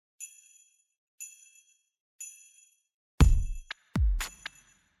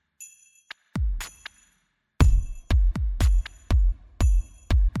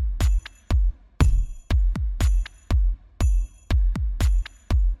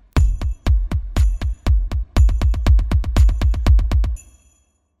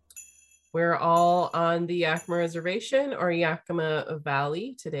We're all on the Yakima Reservation or Yakima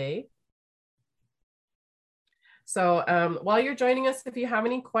Valley today. So while you're joining us, if you have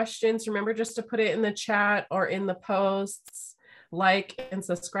any questions, remember just to put it in the chat or in the posts, like and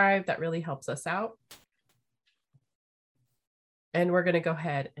subscribe. That really helps us out. And we're going to go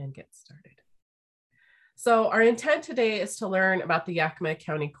ahead and get started. So our intent today is to learn about the Yakima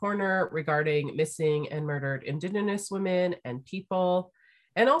County Coroner regarding missing and murdered Indigenous women and people,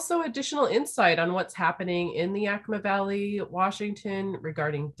 and also additional insight on what's happening in the Yakima Valley, Washington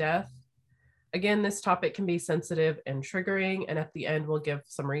regarding death. Again, this topic can be sensitive and triggering, and at the end, we'll give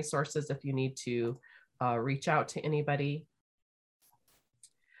some resources if you need to reach out to anybody.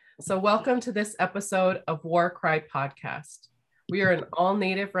 So welcome to this episode of War Cry Podcast. We are an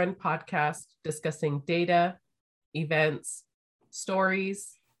all-Native run podcast discussing data, events,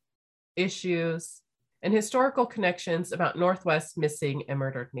 stories, issues, and historical connections about Northwest missing and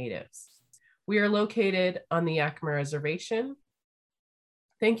murdered Natives. We are located on the Yakima Reservation.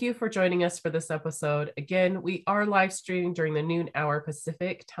 Thank you for joining us for this episode. Again, we are live streaming during the noon hour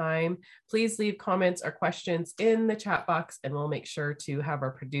Pacific time. Please leave comments or questions in the chat box and we'll make sure to have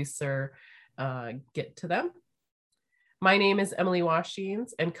our producer get to them. My name is Emily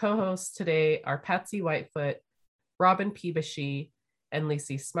Washings, and co-hosts today are Patsy Whitefoot, Robin Peebushy, and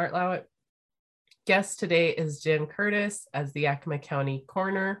Lacey Smartlout. Guest today is Jim Curtis as the Yakima County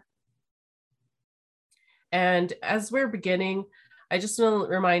Coroner. And as we're beginning, I just want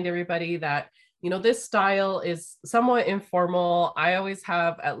to remind everybody that, this style is somewhat informal. I always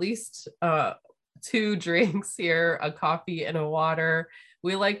have at least 2 drinks here, a coffee and a water.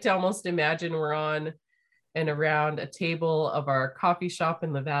 We like to almost imagine we're on and around a table of our coffee shop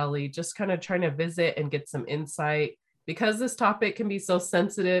in the valley, just kind of trying to visit and get some insight. Because this topic can be so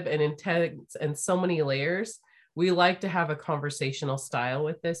sensitive and intense and so many layers, we like to have a conversational style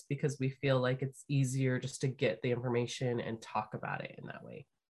with this because we feel like it's easier just to get the information and talk about it in that way.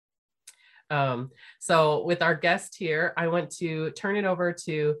 So with our guest here, I want to turn it over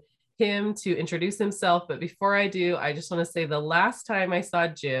to him to introduce himself. But before I do, I just want to say the last time I saw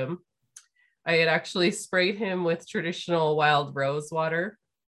Jim, I had actually sprayed him with traditional wild rose water,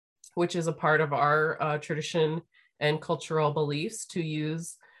 which is a part of our tradition and cultural beliefs to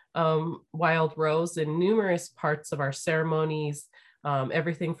use wild rose in numerous parts of our ceremonies,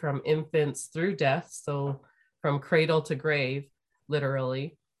 everything from infants through death, so from cradle to grave,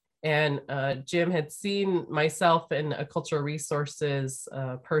 literally. And Jim had seen myself and a cultural resources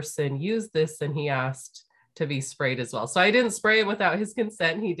person use this, and he asked to be sprayed as well. So I didn't spray him without his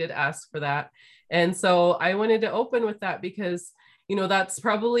consent. He did ask for that. And so I wanted to open with that because, that's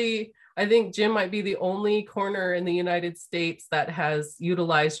probably, I think Jim might be the only coroner in the United States that has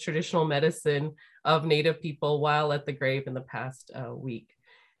utilized traditional medicine of Native people while at the grave in the past week.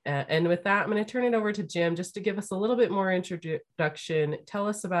 And with that, I'm going to turn it over to Jim just to give us a little bit more introduction. Tell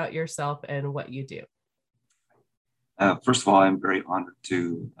us about yourself and what you do. First of all, I'm very honored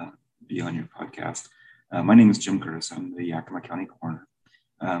to be on your podcast. My name is Jim Curtis. I'm the Yakima County Coroner.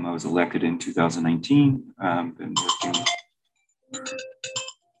 I was elected in 2019. Been working.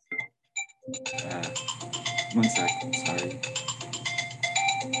 One second, sorry.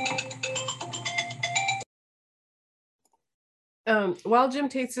 While Jim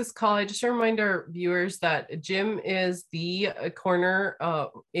takes this call, I just remind our viewers that Jim is the coroner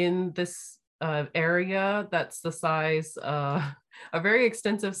in this area that's the size, a very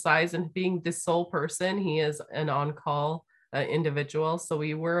extensive size, and being the sole person, he is an on-call individual. So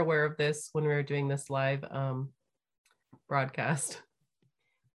we were aware of this when we were doing this live broadcast.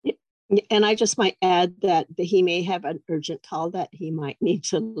 And I just might add that he may have an urgent call that he might need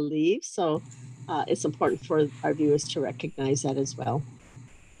to leave. So it's important for our viewers to recognize that as well.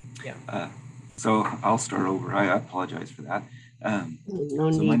 Yeah. So I'll start over. I apologize for that.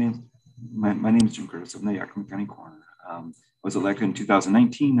 No so need. my name is Jim Curtis. I'm the Yakima County Coroner. I was elected in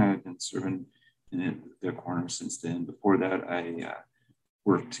 2019. I've been serving in the coroner since then. Before that, I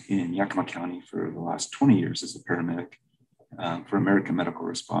worked in Yakima County for the last 20 years as a paramedic for American Medical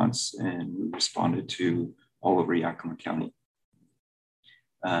Response, and we responded to all over Yakima County.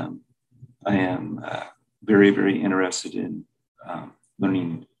 I am very, very interested in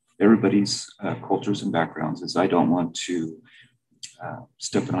learning everybody's cultures and backgrounds, as I don't want to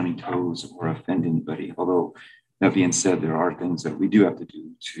step on any toes or offend anybody. Although that being said, there are things that we do have to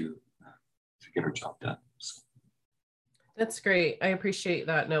do to get our job done. So. That's great. I appreciate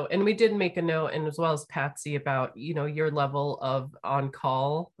that note. And we did make a note, and as well as Patsy, about, your level of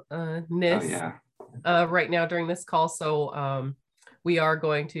on-call-ness right now during this call. So we are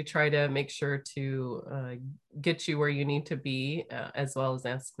going to try to make sure to get you where you need to be, as well as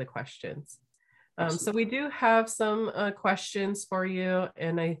ask the questions. So we do have some questions for you,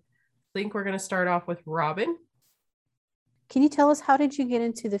 and I think we're going to start off with Robin. Can you tell us, how did you get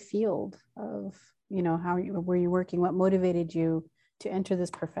into the field of, were you working? What motivated you to enter this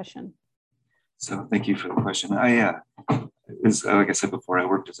profession? So thank you for the question. Like I said before, I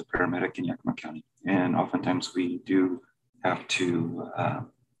worked as a paramedic in Yakima County, and oftentimes we do have to,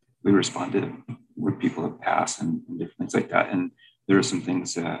 we respond to where people have passed and different things like that. And there are some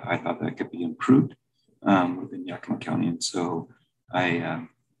things that I thought that could be improved within Yakima County. And so I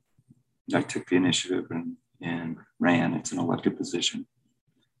took the initiative and ran. It's an elected position.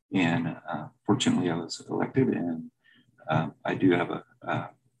 And fortunately, I was elected, and I do have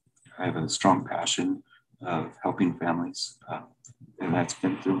a strong passion of helping families, and that's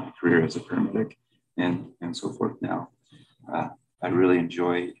been through my career as a paramedic and so forth. Now, I really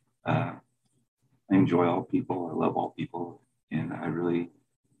enjoy all people. I love all people, and I really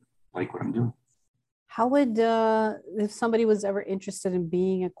like what I'm doing. How would, if somebody was ever interested in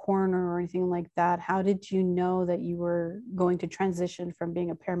being a coroner or anything like that, how did you know that you were going to transition from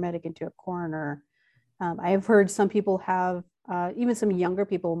being a paramedic into a coroner? I have heard some people have, even some younger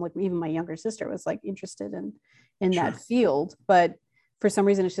people, like even my younger sister was like interested in Sure. that field, but for some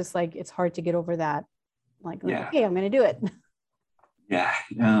reason it's just like, it's hard to get over that. Like, okay, I'm going to do it. Yeah.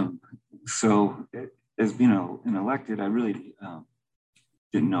 So as being an elected, I really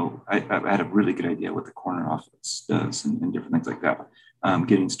didn't know. I had a really good idea what the coroner office does and different things like that.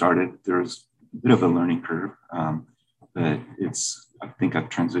 Getting started, there's a bit of a learning curve, but I think I've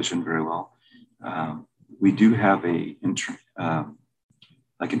transitioned very well. We do have an intern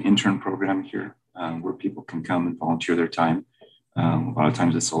program here where people can come and volunteer their time. A lot of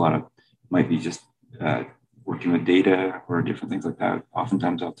times might be just working with data or different things like that.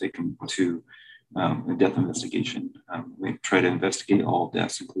 Oftentimes I'll take them to a death investigation. We try to investigate all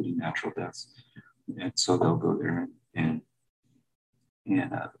deaths, including natural deaths. And so they'll go there and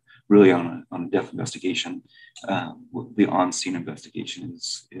really on a death investigation, the on-scene investigation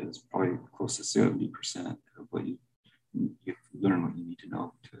is probably close to 70% of what you learn what you need to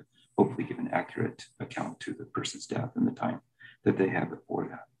know to hopefully give an accurate account to the person's death and the time that they had before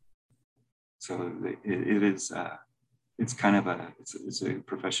that. So it is, it's kind of it's a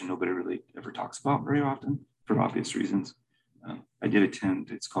profession nobody really ever talks about very often for obvious reasons. I did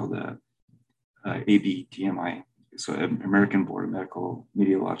attend, it's called ABDMI, so American Board of Medical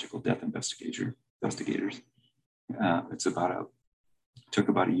Meteorological Death Investigators. Took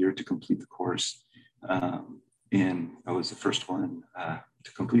about a year to complete the course. And I was the first one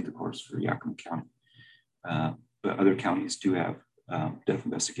to complete the course for Yakima County. But other counties do have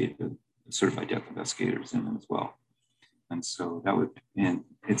certified death investigators in them as well. And so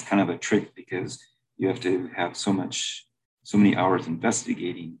it's kind of a trick because you have to have so many hours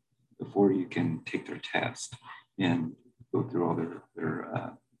investigating before you can take their test and go through all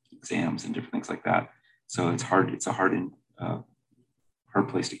their exams and different things like that. So it's hard. It's a hard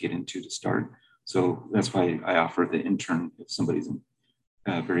place to get into to start. So that's why I offer the intern if somebody's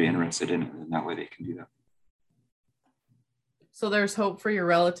very interested in it, and that way they can do that. So there's hope for your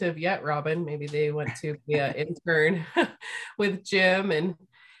relative yet, Robin. Maybe they went to be an intern with Jim and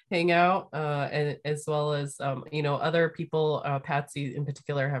hang out, and as well as other people. Patsy in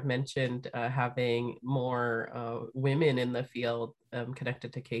particular have mentioned having more women in the field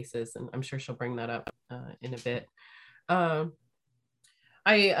connected to cases, and I'm sure she'll bring that up in a bit. I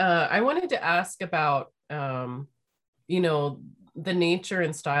wanted to ask about the nature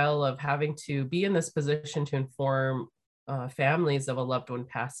and style of having to be in this position to inform families of a loved one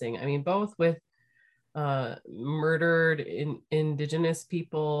passing. I mean, both with murdered Indigenous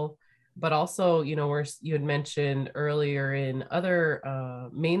people, but also, where you had mentioned earlier in other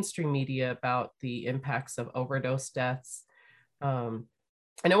mainstream media about the impacts of overdose deaths. And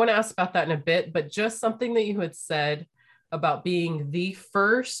I want to ask about that in a bit, but just something that you had said about being the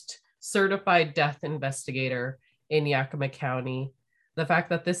first certified death investigator in Yakima County. The fact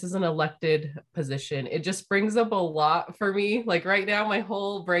that this is an elected position, it just brings up a lot for me. Like right now, my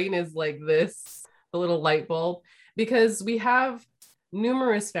whole brain is like this, the little light bulb, because we have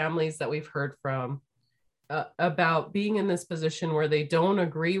numerous families that we've heard from about being in this position where they don't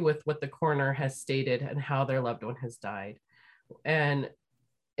agree with what the coroner has stated and how their loved one has died. And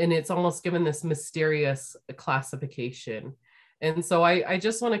it's almost given this mysterious classification. And so I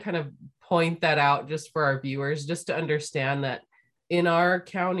just want to kind of point that out just for our viewers, just to understand that in our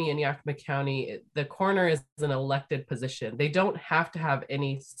county, in Yakima County, the coroner is an elected position. They don't have to have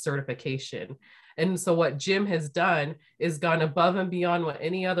any certification. And so what Jim has done is gone above and beyond what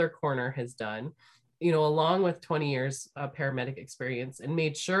any other coroner has done, you know, along with 20 years of paramedic experience, and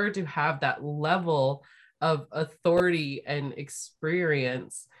made sure to have that level of authority and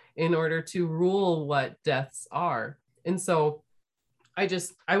experience in order to rule what deaths are. And so I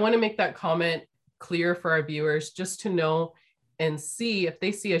want to make that comment clear for our viewers, just to know and see if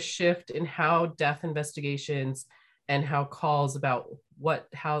they see a shift in how death investigations and how calls about what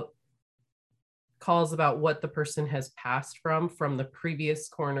the person has passed from the previous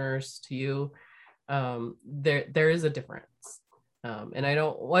coroners to you. There is a difference. And I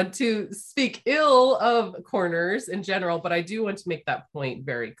don't want to speak ill of coroners in general, but I do want to make that point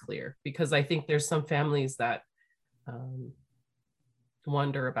very clear, because I think there's some families that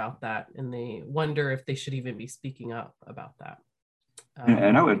wonder about that, and they wonder if they should even be speaking up about that.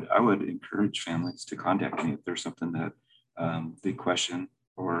 And I would encourage families to contact me if there's something that they question,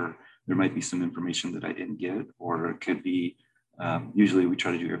 or there might be some information that I didn't get, or it could be, usually we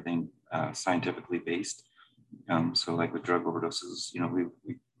try to do everything scientifically based. So like with drug overdoses, you know,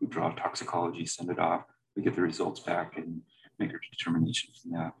 we draw toxicology, send it off, we get the results back and make a determination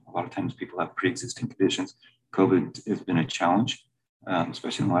from that. A lot of times people have pre-existing conditions. COVID has been a challenge,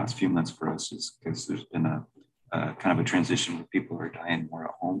 especially in the last few months for us, is because there's been a kind of a transition where people are dying more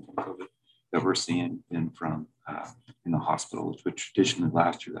at home from COVID that we're seeing than from in the hospitals, which traditionally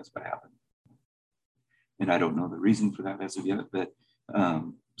last year, that's what happened. And I don't know the reason for that as of yet, but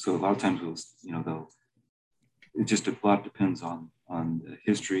so a lot of times it just a lot depends on the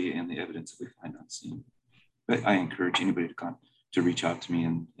history and the evidence that we find on scene. But I encourage anybody to reach out to me,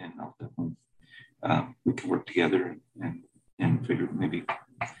 and I'll definitely we can work together and figure maybe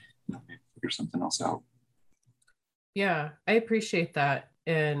figure something else out. Yeah, I appreciate that.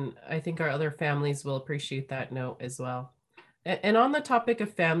 And I think our other families will appreciate that note as well. And on the topic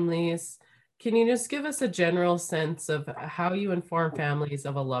of families, can you just give us a general sense of how you inform families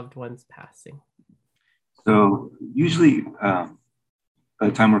of a loved one's passing? So usually by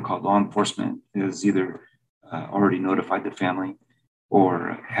the time we're called, law enforcement is either already notified the family,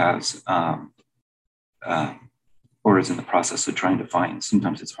 or has or is in the process of trying to find.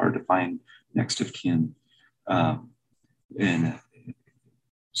 Sometimes it's hard to find next of kin. And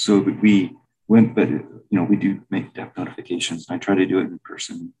so we went, but we do make death notifications. And I try to do it in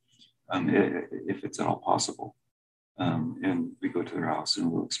person if it's at all possible. And we go to their house and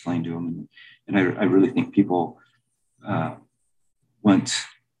we'll explain to them. And I really think people want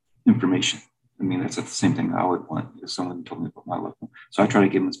information. I mean, that's the same thing I would want if someone told me about my loved one. So I try to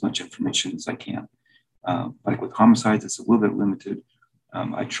give them as much information as I can. Like with homicides, it's a little bit limited.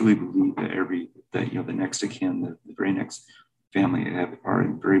 I truly believe that the next of kin, the very next family are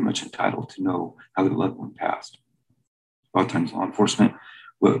very much entitled to know how their loved one passed. A lot of times law enforcement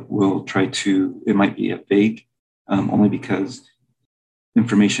will try to, it might be a vague, only because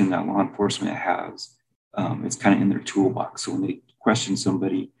information that law enforcement has, it's kind of in their toolbox. So when they question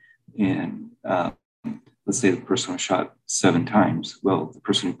somebody and let's say the person was shot 7 times, well, the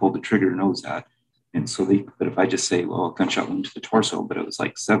person who pulled the trigger knows that. And so but if I just say, well, a gunshot wound to the torso, but it was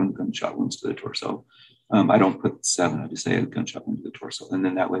like 7 gunshot wounds to the torso, I don't put 7, I just say a gunshot wound to the torso. And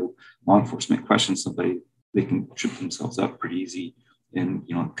then that way law enforcement questions somebody, they can trip themselves up pretty easy. And,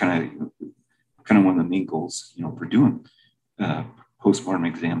 kind of one of the main goals, for doing postmortem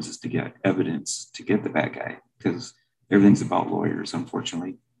exams is to get evidence to get the bad guy, because everything's about lawyers,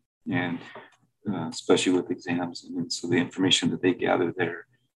 unfortunately. And especially with exams. And so the information that they gather there,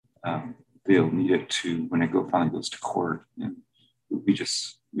 they'll need it to when it finally goes to court. And we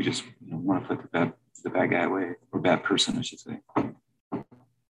just want to put the bad guy away, or bad person, I should say.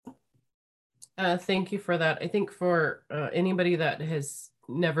 Thank you for that. I think for anybody that has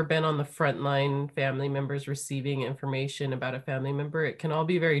never been on the front line, family members receiving information about a family member, it can all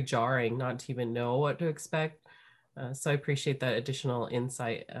be very jarring not to even know what to expect. So I appreciate that additional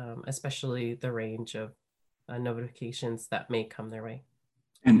insight, especially the range of notifications that may come their way.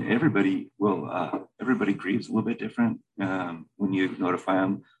 And everybody grieves a little bit different when you notify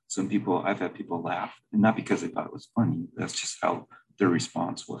them. Some people, I've had people laugh, and not because they thought it was funny. That's just how their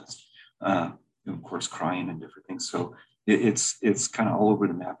response was. Of course, crying and different things. So it's kind of all over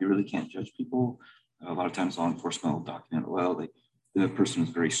the map. You really can't judge people. A lot of times law enforcement will document, well, the person was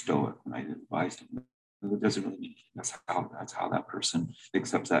very stoic when I advised them. It doesn't really mean that's how that person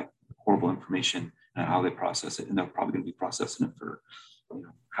accepts that horrible information and how they process it. And they're probably going to be processing it for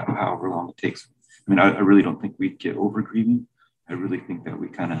however long it takes. I mean, I really don't think we'd get over grieving. I really think that we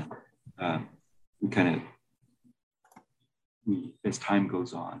as time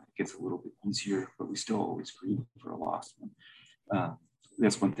goes on, it gets a little bit easier, but we still always grieve for a lost one.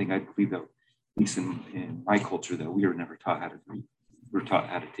 That's one thing I believe, that least in my culture, that we were never taught how to grieve. We're taught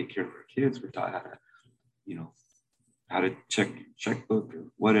how to take care of our kids. We're taught how to, how to check checkbook or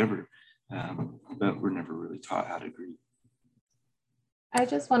whatever, but we're never really taught how to grieve. I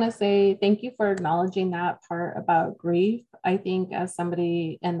just want to say thank you for acknowledging that part about grief. I think as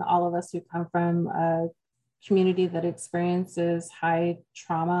somebody, and all of us who come from a community that experiences high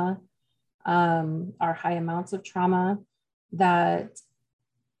trauma, or high amounts of trauma, that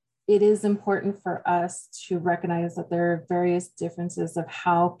it is important for us to recognize that there are various differences of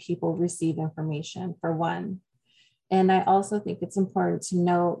how people receive information, for one. And I also think it's important to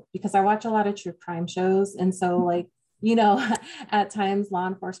note, because I watch a lot of true crime shows, and so like, at times law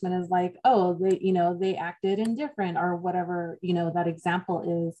enforcement is like, oh, they acted indifferent or whatever, that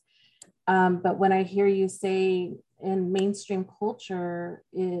example is. But when I hear you say in mainstream culture,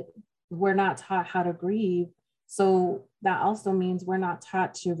 we're not taught how to grieve. So that also means we're not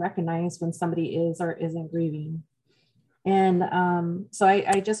taught to recognize when somebody is or isn't grieving. And so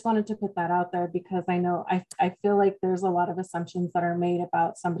I just wanted to put that out there, because I know I feel like there's a lot of assumptions that are made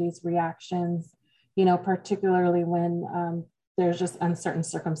about somebody's reactions, particularly when there's just uncertain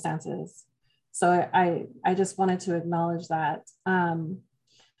circumstances. So I just wanted to acknowledge that.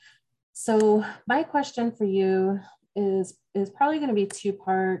 So my question for you is probably going to be two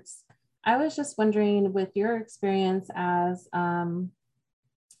parts. I was just wondering, with your experience as a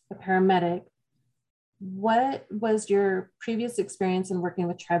paramedic, what was your previous experience in working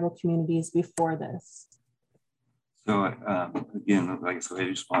with tribal communities before this? So again, like I said, I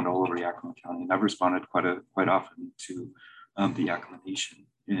respond all over Yakima County, and I've responded quite often to the Yakima Nation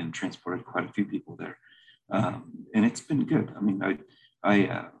and transported quite a few people there, and it's been good. I mean,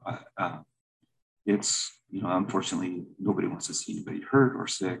 it's unfortunately nobody wants to see anybody hurt or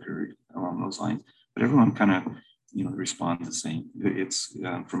sick or along those lines, but everyone kind of responds the same. It's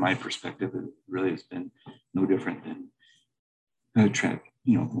from my perspective, it really has been no different than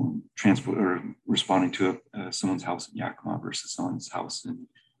transport or responding to someone's house in Yakima versus someone's house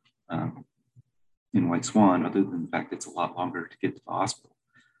in White Swan, other than the fact that it's a lot longer to get to the hospital,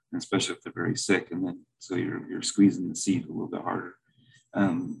 and especially if they're very sick, and then so you're squeezing the seat a little bit harder.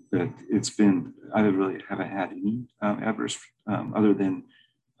 But I really haven't had any adverse, other than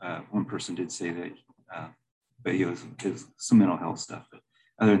one person did say that, but it was some mental health stuff. But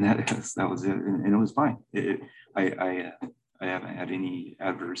other than that, that was it, and it was fine. I haven't had any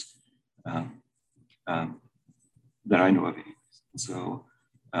adverse that I know of. So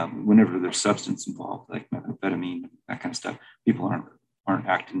whenever there's substance involved, like methamphetamine, that kind of stuff, people aren't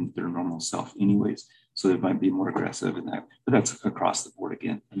acting their normal self anyways. So they might be more aggressive in that, but that's across the board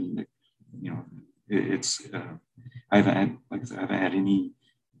again. I mean, it's I haven't had, like I said, I haven't had any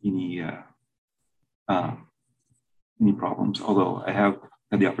problems. Although I have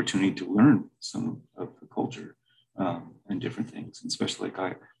had the opportunity to learn some of the culture and different things, and especially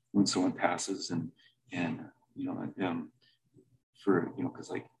like when someone passes and because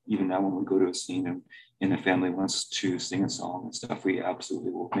like even now when we go to a scene and the family wants to sing a song and stuff, we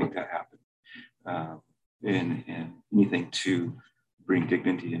absolutely will make that happen. And anything to bring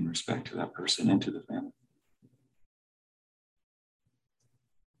dignity and respect to that person and to the family.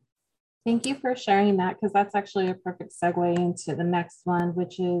 Thank you for sharing that, because that's actually a perfect segue into the next one,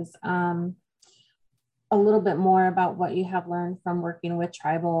 which is a little bit more about what you have learned from working with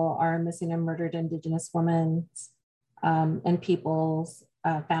tribal or missing and murdered Indigenous women and people's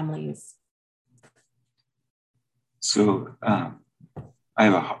families. So I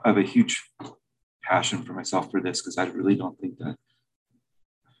have a huge passion for myself for this, because I really don't think that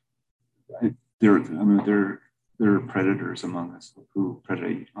there are predators among us who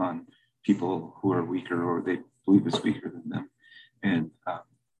predate on people who are weaker or they believe is weaker than them, and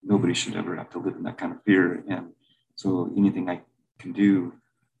nobody should ever have to live in that kind of fear. And so anything I can do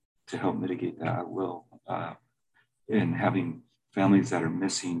to help mitigate that, I will. And having families that are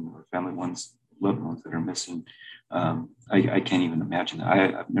missing, or loved ones that are missing, I can't even imagine that.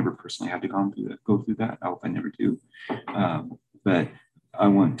 I've never personally had to go through that. I hope I never do. But I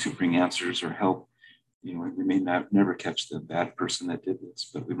want to bring answers or help. We may never catch the bad person that did this,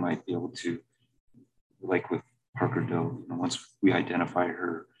 but we might be able to, like with Parker Doe, once we identify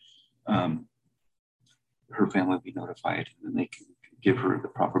her, her family will be notified, and then they can give her the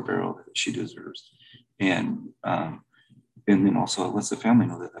proper burial that she deserves. And then also it lets the family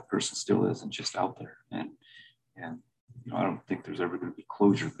know that person still isn't just out there. And I don't think there's ever going to be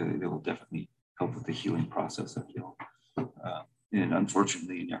closure, but they will definitely help with the healing process of and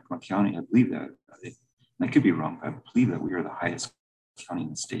unfortunately in Yakima County, I believe that, and I could be wrong, but I believe that we are the highest county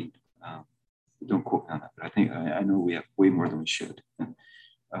in the state. Don't quote me on that, but I know we have way more than we should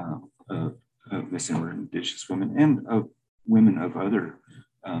of missing or indigenous women and of women of other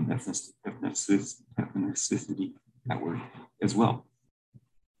ethnicity that word as well.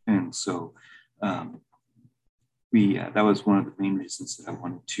 And so that was one of the main reasons that I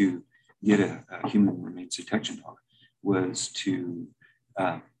wanted to get a human remains detection dog, was to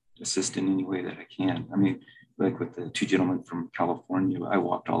assist in any way that I can. I mean, like with the two gentlemen from California, I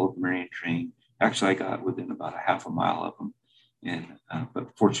walked all of Marion Train. Actually, I got within about a half a mile of them, and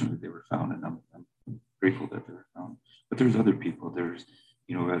but fortunately they were found, and I'm grateful that they were found. But there's other people. There's,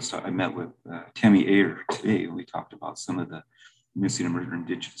 as I met with Tammy Ayer today, and we talked about some of the missing and murdered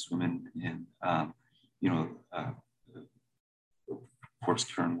indigenous women, and of course,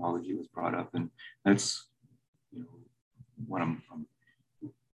 Karen Wallagy was brought up, and that's what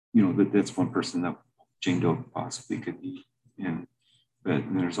that's one person that Jane Doe possibly could be in. But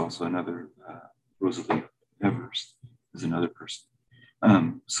there's also another, Rosalie Evers is another person.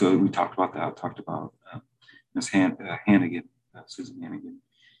 So we talked about that. Talked about Miss Hannigan, Susan Hannigan.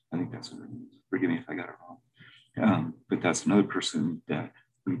 I think that's what her name is. Forgive me if I got it wrong. But that's another person that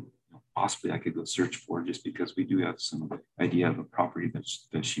we possibly I could go search for, just because we do have some idea of a property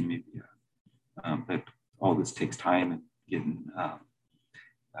that she may be at. But all this takes time and getting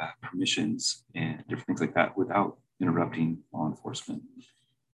permissions and different things like that without interrupting law enforcement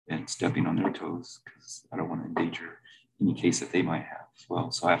and stepping on their toes, because I don't want to endanger any case that they might have as well.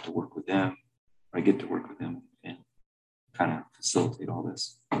 So I have to work with them, or I get to work with them and kind of facilitate all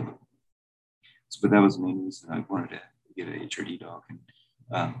this. So, but that was the main reason I wanted to get an HRD dog.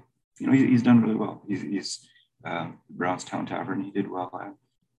 And he's done really well. He's Brownstown Tavern, he did well at.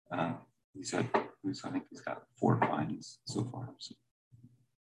 I think he's got 4 fines so far. So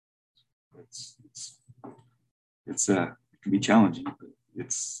it can be challenging, but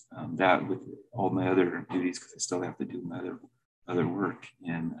it's that with all my other duties, because I still have to do my other work,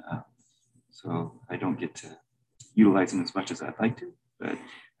 and so I don't get to utilize him as much as I'd like to. But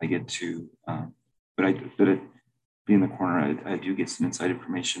I get to, being the coroner, I do get some inside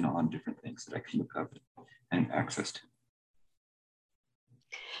information on different things that I can look up and access to.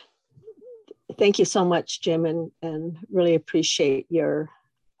 Thank you so much, Jim, and really appreciate your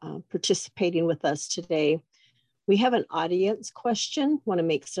participating with us today. We have an audience question. Want to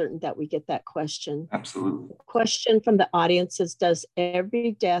make certain that we get that question. Absolutely. The question from the audience is, does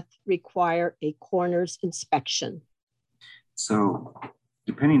every death require a coroner's inspection? So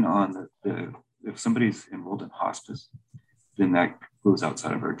depending on if somebody's enrolled in hospice, then that goes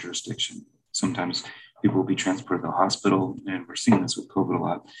outside of our jurisdiction. Sometimes people will be transported to the hospital, and we're seeing this with COVID a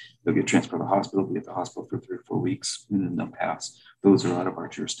lot. They'll get transported to the hospital, be at the hospital for 3 or 4 weeks, and then they'll pass. Those are out of our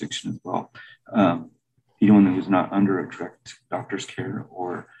jurisdiction as well. Anyone who's not under a direct doctor's care,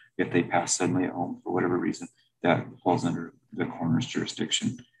 or if they pass suddenly at home for whatever reason, that falls under the coroner's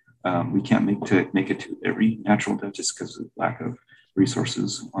jurisdiction. We can't make it to every natural death just because of lack of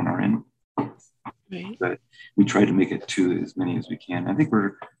resources on our end. Right. But we try to make it to as many as we can. I think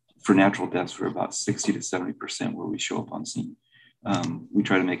for natural deaths, we're about 60 to 70% where we show up on scene. We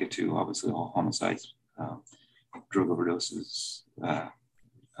try to make it to, obviously, all homicides, drug overdoses,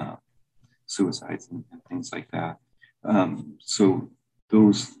 suicides, and things like that. So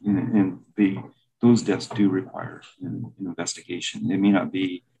those deaths do require an investigation. It may not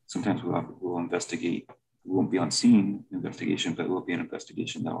be. Sometimes we'll investigate. We won't be on scene investigation, but it will be an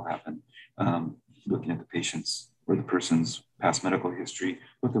investigation that will happen, looking at the patient's or the person's past medical history,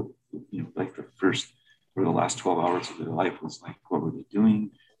 what the last 12 hours of their life was like. What were they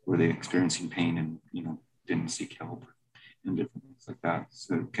doing? Were they experiencing pain and didn't seek help, and different things like that.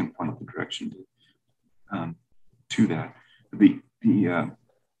 So it can point the direction to that. The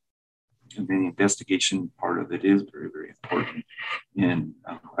investigation part of it is very, very important. And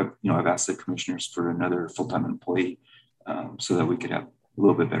I've asked the commissioners for another full-time employee so that we could have a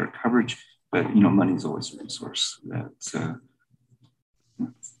little bit better coverage. But money is always a resource that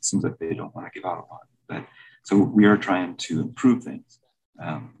it seems like they don't want to give out a lot. But so we are trying to improve things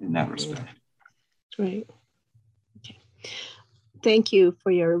in that respect. Great. Okay. Thank you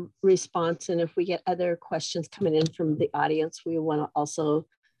for your response. And if we get other questions coming in from the audience, we want to also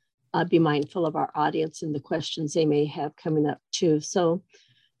be mindful of our audience and the questions they may have coming up too. So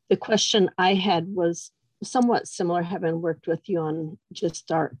the question I had was somewhat similar, having worked with you on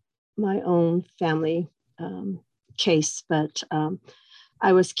just my own family case, but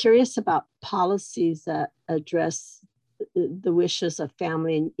I was curious about policies that address the wishes of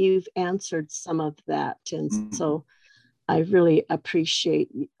family, and you've answered some of that. And so I really appreciate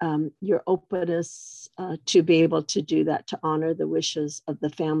your openness to be able to do that, to honor the wishes of the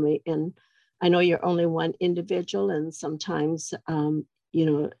family. And I know you're only one individual, and sometimes,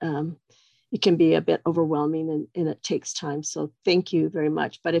 it can be a bit overwhelming and it takes time. So thank you very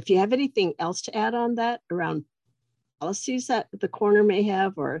much. But if you have anything else to add on that around policies that the coroner may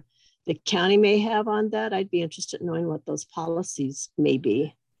have or the county may have on that, I'd be interested in knowing what those policies may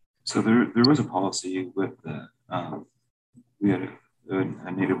be. So there was a policy with the, we had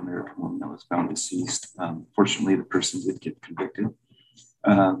a Native American woman that was found deceased. Fortunately, the person did get convicted.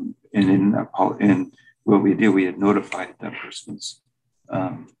 And in that and what we did, we had notified that person's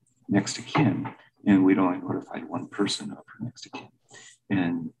next of kin, and we'd only notified one person of her next of kin.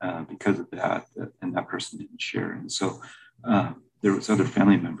 And because of that, and that person didn't share. And so there was other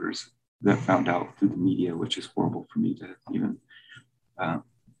family members that found out through the media, which is horrible for me to even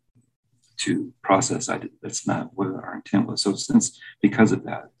to process. That's not what our intent was. So because of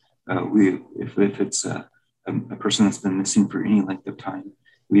that, if it's a person that's been missing for any length of time,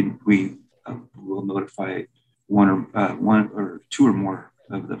 we will notify one or two or more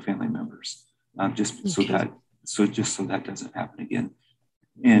of the family members, just so that doesn't happen again.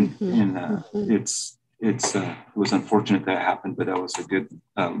 And it was unfortunate that happened, but that was a good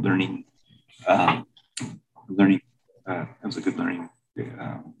learning. It was a good learning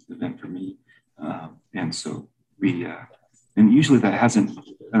event for me, and so we and usually that hasn't,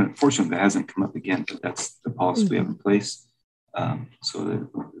 unfortunately, that hasn't come up again. But that's the policy we have in place, so that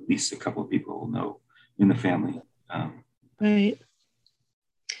at least a couple of people will know in the family. Right.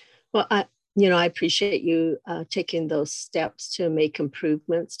 Well, I appreciate you taking those steps to make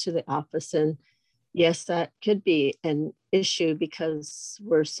improvements to the office. And yes, that could be an issue because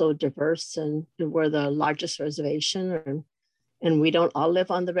we're so diverse and we're the largest reservation, and we don't all live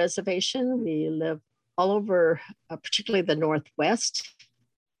on the reservation. We live all over, particularly the Northwest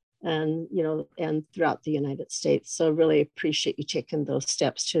and throughout the United States. So really appreciate you taking those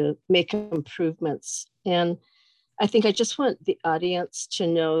steps to make improvements. And I think I just want the audience to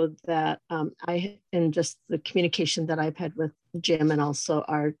know that and just the communication that I've had with Jim and also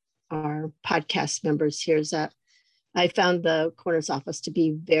our podcast members here is that I found the coroner's office to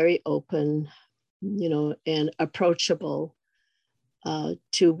be very open, and approachable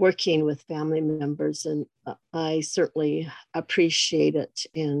to working with family members. And I certainly appreciate it.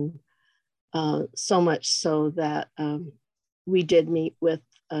 And so much so that we did meet with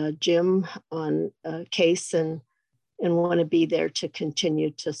Jim on a case and want to be there to continue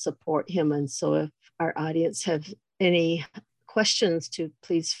to support him. And so if our audience have any questions,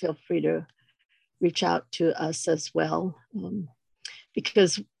 please feel free to reach out to us as well.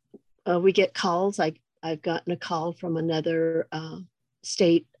 Because we get calls. I've gotten a call from another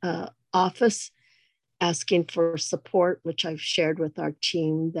state office asking for support, which I've shared with our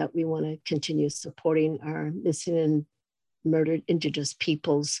team that we want to continue supporting our missing and murdered Indigenous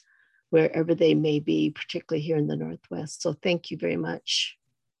peoples wherever they may be, particularly here in the Northwest. So thank you very much.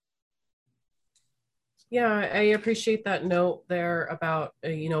 Yeah, I appreciate that note there about,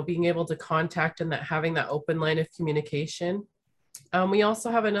 being able to contact and that having that open line of communication. We also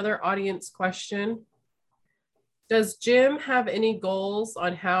have another audience question. Does Jim have any goals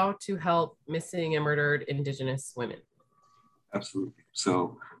on how to help missing and murdered Indigenous women? Absolutely.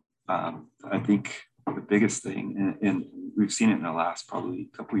 So I think the biggest thing, and we've seen it in the last probably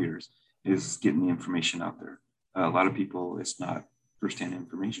couple of years, is getting the information out there. A lot of people, it's not firsthand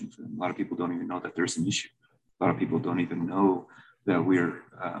information for them. A lot of people don't even know that there's an issue. A lot of people don't even know that we're,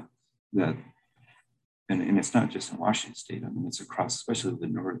 and it's not just in Washington State. I mean, it's across, especially the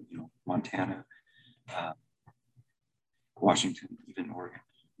north, Montana, Washington, even Oregon,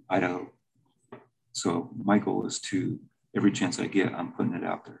 Idaho. So my goal is to, every chance I get, I'm putting it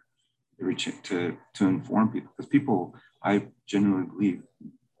out there, to inform people, because people, I genuinely believe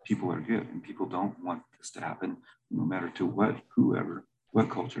people are good and people don't want this to happen, no matter to what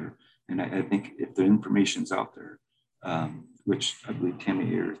culture. And I think if the information's out there, which I believe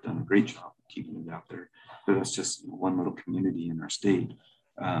Tammy Ayer has done a great job of keeping it out there, but that's just one little community in our state.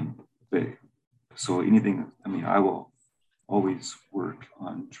 But so anything, I will always work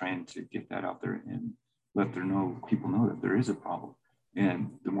on trying to get that out there and let people know that there is a problem.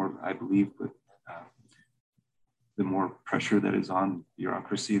 And the more I believe with the more pressure that is on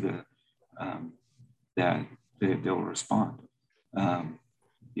bureaucracy, that they'll respond.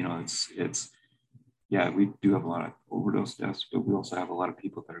 We do have a lot of overdose deaths, but we also have a lot of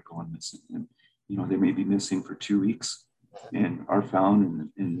people that are going missing, and they may be missing for 2 weeks and are found,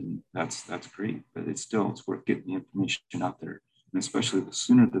 and that's great, but it's worth getting the information out there, and especially the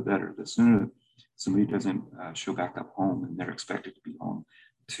sooner the better. The sooner somebody doesn't show back up home and they're expected to be home,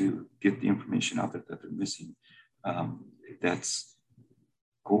 to get the information out there that they're missing. That's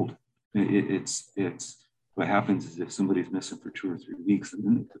gold. It's what happens is if somebody's missing for 2 or 3 weeks, and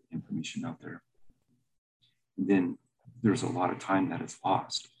then they put the information out there, and then there's a lot of time that is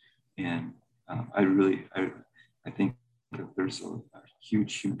lost. And I think that there's a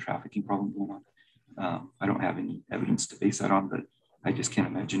huge human trafficking problem going on. I don't have any evidence to base that on, but I just can't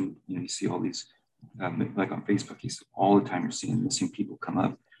imagine, you see all these, like on Facebook, all the time you're seeing missing people come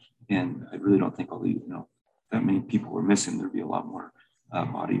up. And I really don't think that many people were missing. There'd be a lot more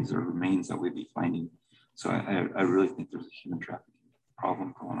bodies or remains that we'd be finding. So I really think there's a human trafficking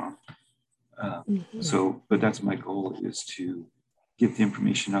problem going on. But that's my goal, is to get the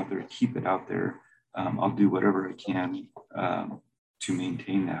information out there, keep it out there. I'll do whatever I can to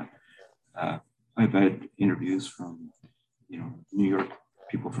maintain that. I've had interviews from, New York,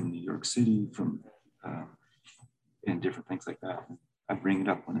 people from New York City, and different things like that. I bring it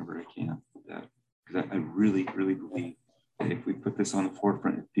up whenever I can, because I really, really believe that if we put this on the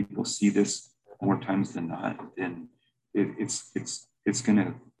forefront, if people see this more times than not, then it's going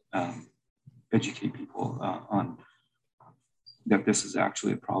to educate people on that this is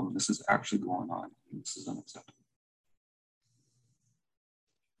actually a problem. This is actually going on. This is unacceptable.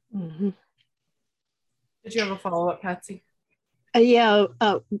 Mm-hmm. Did you have a follow-up, Patsy?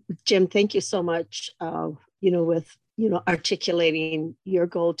 Jim, thank you so much. With articulating your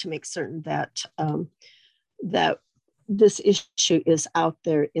goal to make certain that that this issue is out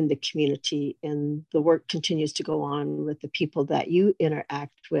there in the community, and the work continues to go on with the people that you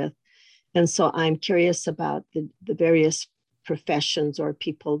interact with. And so I'm curious about the various professions or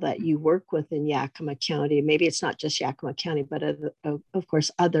people that you work with in Yakima County. Maybe it's not just Yakima County, but of course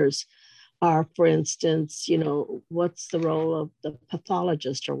others are, for instance, what's the role of the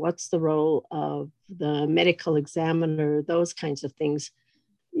pathologist, or what's the role of the medical examiner, those kinds of things.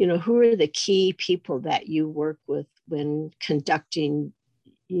 Who are the key people that you work with when conducting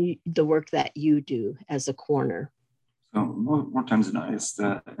the work that you do as a coroner? So more times than not, it's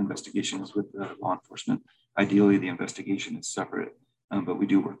the investigation is with law enforcement. Ideally, the investigation is separate, but we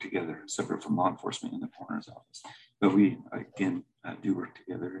do work together, separate from law enforcement in the coroner's office. But we, again, do work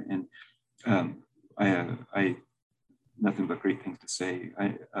together. And I nothing but great things to say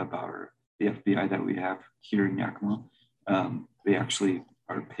about the FBI that we have here in Yakima. They actually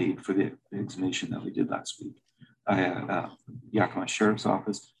are paid for the exhumation that we did last week. Yakima Sheriff's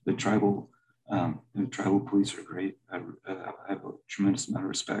Office, the tribal police are great. I have a tremendous amount of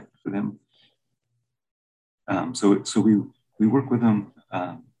respect for them. So we work with them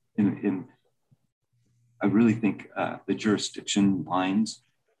in I really think the jurisdiction lines,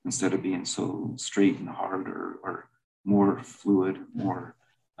 instead of being so straight and hard or more fluid, more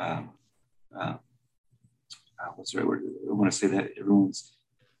what's the right word? I want to say that everyone's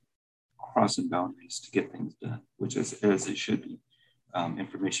crossing boundaries to get things done, which is as it should be.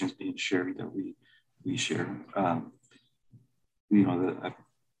 Information is being shared that we share. I've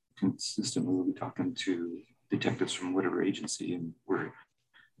consistently will be talking to detectives from whatever agency, and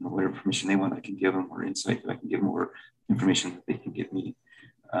whatever information they want, I can give them, or insight that I can give them, or information that they can give me.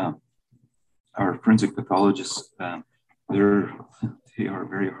 Our forensic pathologists, they are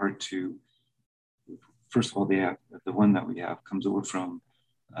very hard to. First of all, the one that we have comes over from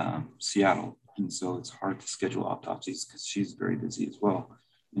Seattle, and so it's hard to schedule autopsies because she's very busy as well.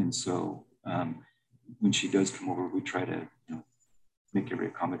 And so when she does come over, we try to make every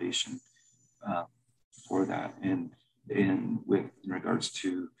accommodation for that. And in regards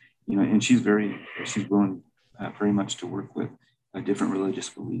to and she's willing very much to work with different religious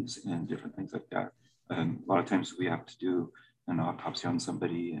beliefs and different things like that. A lot of times we have to do an autopsy on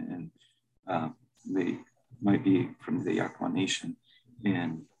somebody, and they might be from the Yakima Nation,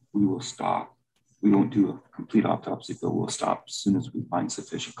 and we will stop. We won't do a complete autopsy, but we'll stop as soon as we find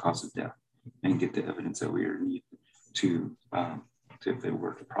sufficient cause of death and get the evidence that we need to if they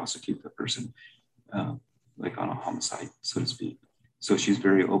were to prosecute the person, like on a homicide, so to speak. So she's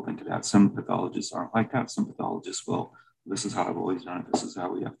very open to that. Some pathologists aren't like that. Some pathologists will, this is how I've always done it. This is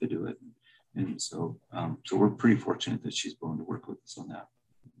how we have to do it. And so we're pretty fortunate that she's willing to work with us on that.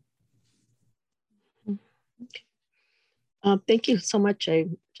 Thank you so much. I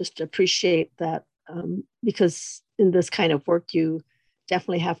just appreciate that because in this kind of work, you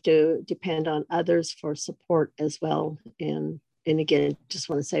definitely have to depend on others for support as well. And again, just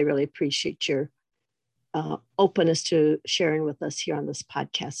want to say I really appreciate your openness to sharing with us here on this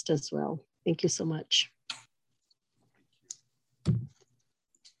podcast as well. Thank you so much.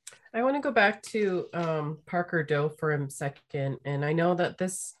 I want to go back to Parker Doe for a second. And I know that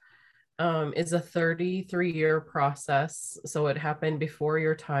this is a 33-year process. So it happened before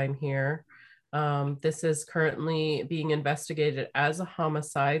your time here. This is currently being investigated as a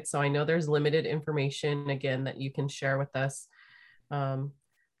homicide. So I know there's limited information, again, that you can share with us.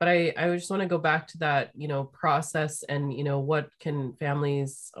 But I just want to go back to that, process and, what can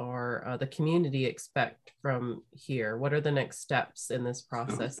families or the community expect from here? What are the next steps in this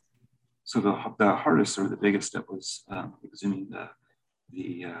process? So the hardest or the biggest step was exhuming the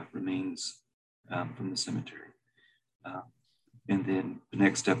remains from the cemetery. And then the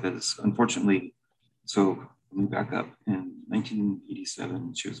next step is, unfortunately, so let me back up. In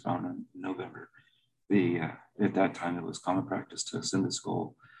 1987, she was found in November. At that time, it was common practice to send the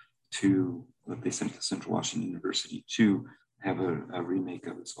skull to, they sent to Central Washington University to have a remake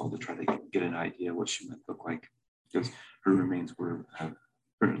of the skull to try to get an idea what she might look like, because her remains were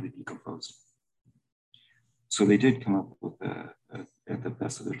currently decomposed. So they did come up with, at the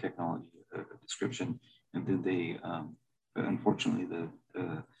best of their technology, a description, and then they, unfortunately,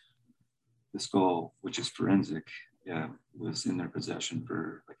 the skull, which is forensic, was in their possession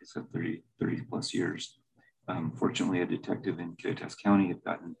for, like I said, 30 plus years. Fortunately, a detective in Kittitas County had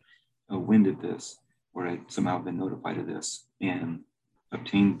gotten a wind of this, or had somehow been notified of this, and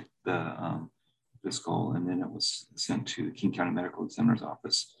obtained the skull, and then it was sent to the King County Medical Examiner's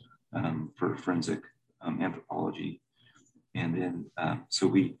Office for forensic anthropology. And then,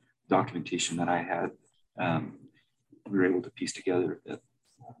 so documentation that I had, we were able to piece together that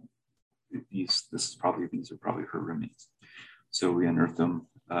these are probably her remains. So we unearthed them.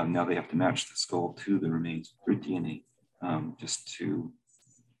 Now they have to match the skull to the remains through DNA, just to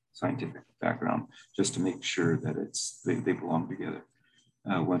scientific background, just to make sure that they belong together.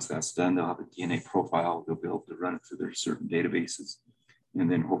 Once that's done, they'll have a DNA profile. They'll be able to run it through their certain databases,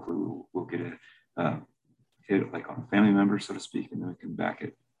 and then hopefully we'll get a hit it like on a family member, so to speak, and then we can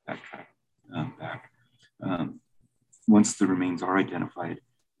backtrack back. Once the remains are identified,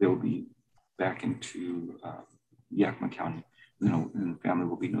 they'll be back into Yakima County, and the family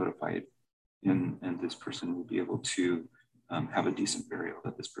will be notified, and this person will be able to have a decent burial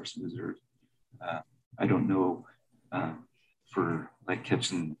that this person deserves. I don't know for like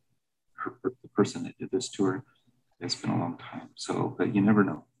catching the person that did this to her. It's been a long time, so but you never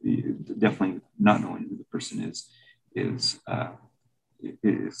know. Definitely not knowing who the person is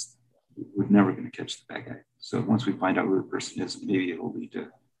we're never going to catch the bad guy. So once we find out who the person is, maybe it will lead to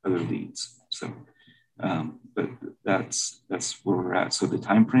other leads. So, but that's where we're at. So the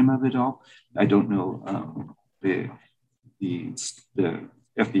time frame of it all, I don't know. The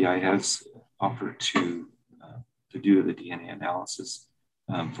FBI has offered to do the DNA analysis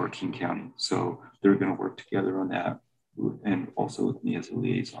for King County. So they're going to work together on that, and also with me as a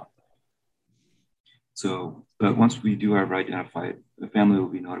liaison. So, but once we do have identified, the family will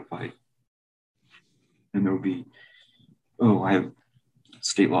be notified. And there will be, I have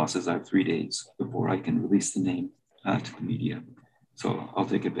state law says I have 3 days before I can release the name to the media. So I'll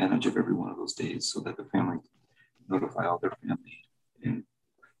take advantage of every one of those days so that the family can notify all their family, and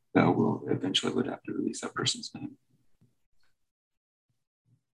that will eventually would have to release that person's name.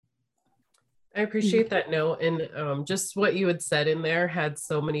 I appreciate that note, and just what you had said in there had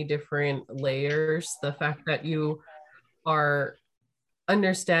so many different layers. The fact that you are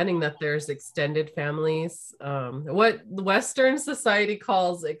understanding that there's extended families, what Western society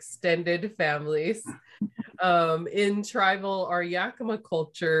calls extended families. In tribal or Yakima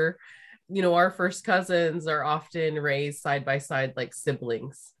culture, our first cousins are often raised side by side like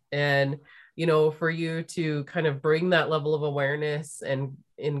siblings. And, for you to kind of bring that level of awareness and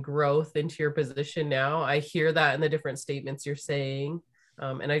in growth into your position now, I hear that in the different statements you're saying.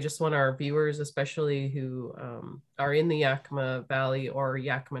 And I just want our viewers, especially who are in the Yakima Valley or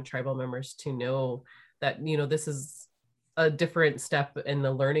Yakima tribal members, to know that, this is a different step in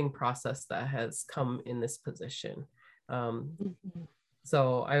the learning process that has come in this position.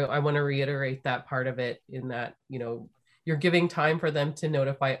 So I want to reiterate that part of it, in that, you're giving time for them to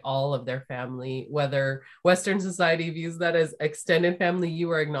notify all of their family. Whether Western society views that as extended family, you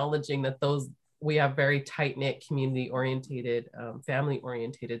are acknowledging that we have very tight-knit, community-orientated,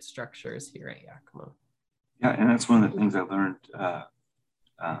 family-orientated structures here at Yakima. Yeah, and that's one of the things I learned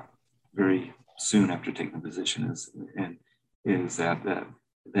very soon after taking the position is that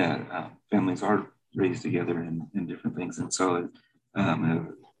families are raised together in different things, and so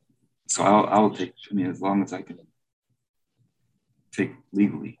I'll take. I mean, as long as I can take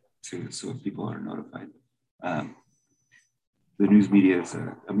legally so people are notified. The news media is,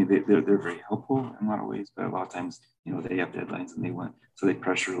 they're very helpful in a lot of ways, but a lot of times, they have deadlines and they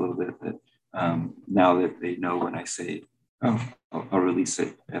pressure a little bit that now that they know when I say, I'll release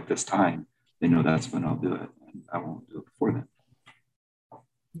it at this time, they know that's when I'll do it. And I won't do it before then.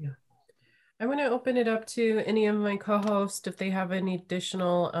 Yeah. I want to open it up to any of my co-hosts if they have any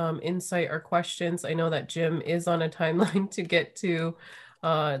additional insight or questions. I know that Jim is on a timeline to get to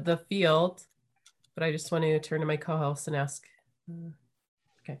the field, but I just want to turn to my co-hosts and ask.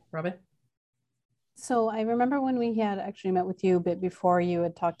 Okay, Robin? So I remember when we had actually met with you a bit before, you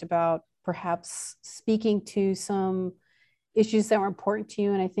had talked about perhaps speaking to some issues that were important to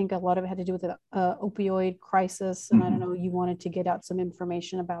you. And I think a lot of it had to do with the opioid crisis. And I don't know, you wanted to get out some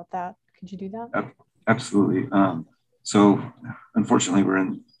information about that. Could you do that? Absolutely. So unfortunately, we're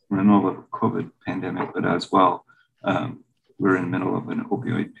in the middle of a COVID pandemic, but as well, we're in the middle of an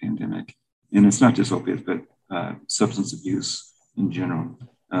opioid pandemic. And it's not just opiates, but substance abuse in general,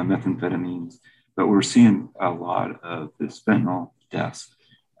 methamphetamines. But we're seeing a lot of this fentanyl deaths.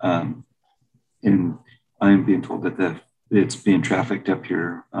 And I'm being told that it's being trafficked up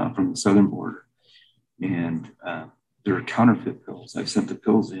here from the southern border. And there are counterfeit pills. I've sent the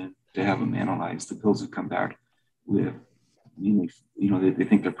pills in to have them analyzed. The pills have come back with, they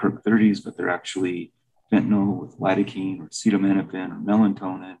think they're Perk 30s, but they're actually fentanyl with lidocaine or acetaminophen or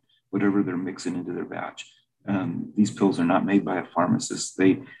melatonin, whatever they're mixing into their batch. These pills are not made by a pharmacist.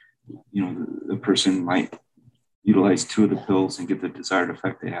 The person might utilize 2 of the pills and get the desired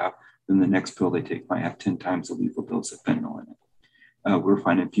effect they have. Then the next pill they take might have 10 times the lethal dose of fentanyl in it. We're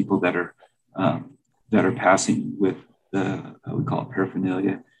finding people that are passing with we call it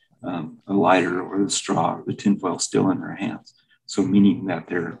paraphernalia, a lighter or the straw or the tinfoil still in their hands. So meaning that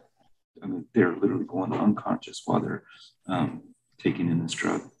they're literally going unconscious while they're taking in this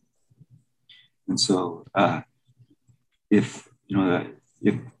drug. And so if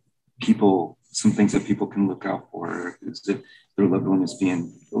people, some things that people can look out for is if their loved one is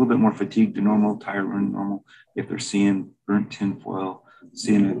being a little bit more fatigued than normal, tired than normal, if they're seeing burnt tinfoil,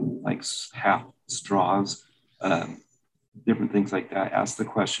 seeing it like half straws, different things like that, ask the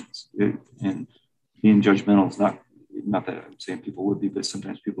questions. And being judgmental is not that I'm saying people would be, but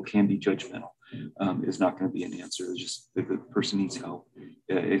sometimes people can be judgmental. Is not going to be an answer. It's just if the person needs help,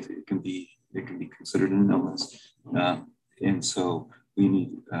 it can be considered an illness. And so we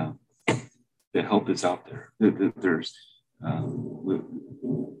need the help is out there. There's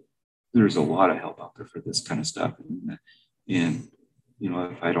a lot of help out there for this kind of stuff. And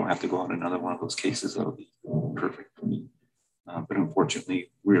if I don't have to go on another one of those cases, that'll be perfect for me. But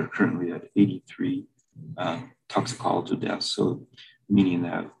unfortunately, we're currently at 83 toxicology deaths. So meaning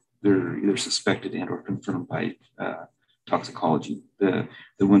that they're either suspected and or confirmed by toxicology. The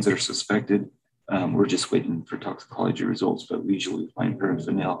ones that are suspected, we're just waiting for toxicology results, but we usually find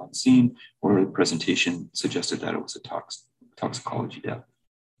paraphernalia on scene or the presentation suggested that it was a toxicology death.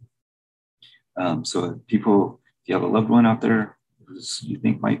 So people, if you have a loved one out there who you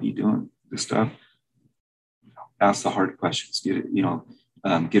think might be doing this stuff, ask the hard questions, get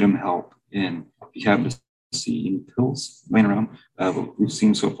them help. And if you happen to see any pills laying around, what we've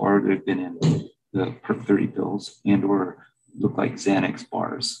seen so far, they've been in the Perk 30 pills and or look like Xanax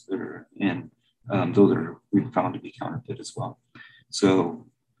bars that are in. Those we've found to be counterfeit as well. So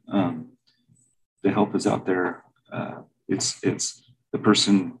the help is out there. It's the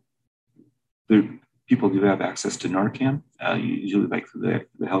person. People do have access to Narcan. Usually, like the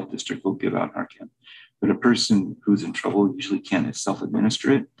health district will give out Narcan, but a person who's in trouble usually can't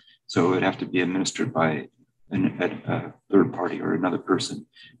self-administer it. So it would have to be administered by a third party or another person.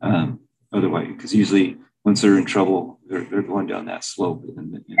 Otherwise, because usually once they're in trouble, they're going down that slope,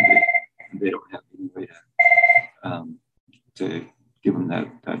 and they don't have any way to give them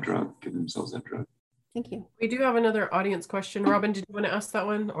that drug, give themselves that drug. Thank you. We do have another audience question. Robin, did you want to ask that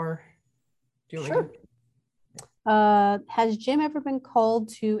one, or do you want Sure. Has Jim ever been called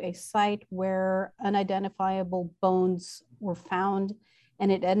to a site where unidentifiable bones were found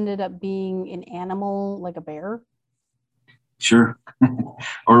and it ended up being an animal like a bear? Sure.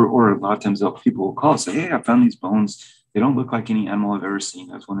 or a lot of times people will call and say, hey, I found these bones. They don't look like any animal I've ever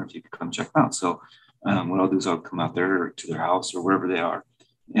seen. I was wondering if you could come check them out. So what I'll do is I'll come out there or to their house or wherever they are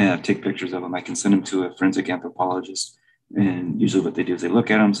and take pictures of them. I can send them to a forensic anthropologist. And usually what they do is they look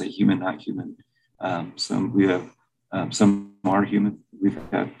at them, say human, not human. Some are human. We've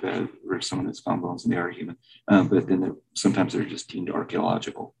had where someone has found bones and they are human. But then sometimes they're just deemed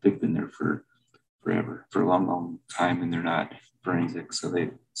archaeological. They've been there for forever, for a long, long time, and they're not forensic. So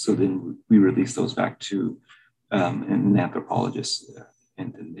then we release those back to an anthropologist,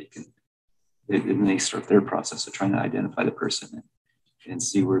 and then they start their process of trying to identify the person and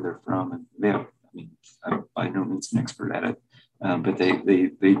see where they're from. And I'm by no means an expert at it, but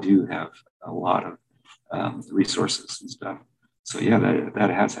they do have a lot of resources and stuff. So yeah, that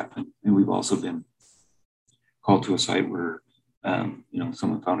has happened, and we've also been called to a site where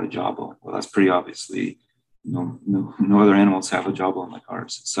someone found a jawbone. Well, that's pretty obviously no other animals have a jawbone like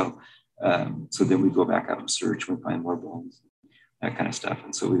ours. So then we go back out and search, we find more bones, that kind of stuff.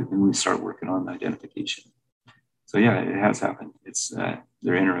 And so we start working on identification. So yeah, it has happened.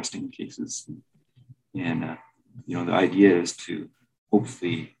 They're interesting cases. And, the idea is to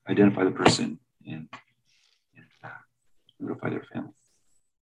hopefully identify the person and notify their family.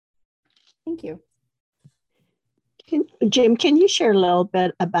 Thank you. Jim, can you share a little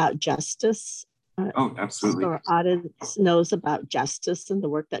bit about Justice? Oh, absolutely. So our audience knows about Justice and the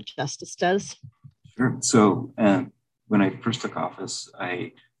work that Justice does. Sure. So when I first took office,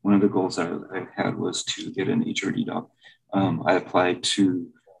 one of the goals I had was to get an HRD dog. I applied to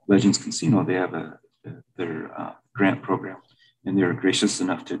Legends Casino. They have their grant program, and they were gracious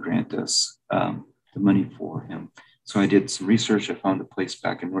enough to grant us the money for him. So I did some research. I found a place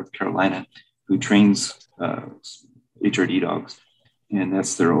back in North Carolina who trains HRD dogs, and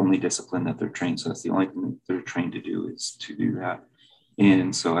that's their only discipline that they're trained. So that's the only thing that they're trained to do is to do that.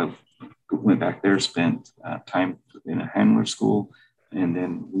 And so I went back there, spent time in a handler school, and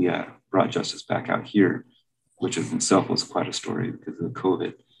then we brought Justice back out here, which in itself was quite a story because of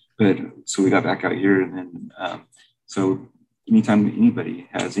COVID. But so we got back out here, and then so anytime anybody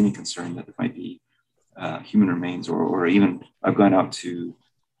has any concern that there might be human remains, or even I've gone out to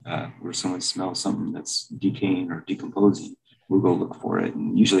where someone smells something that's decaying or decomposing, we'll go look for it.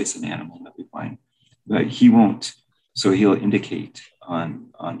 And usually it's an animal that we find, but he won't. So he'll indicate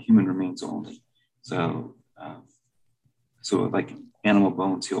on human remains only. So like animal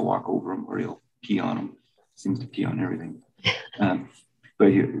bones, he'll walk over them or he'll pee on them. Seems to pee on everything.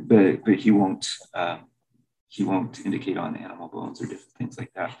 But he won't indicate on animal bones or different things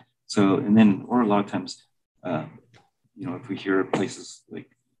like that. So, and then, or a lot of times, if we hear places like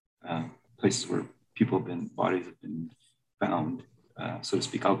places where bodies have been found, so to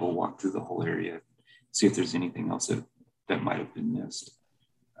speak, I'll go walk through the whole area, see if there's anything else that might have been missed.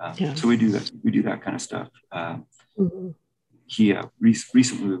 So we do that kind of stuff. He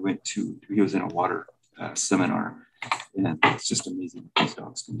recently he was in a water seminar, and it's just amazing what these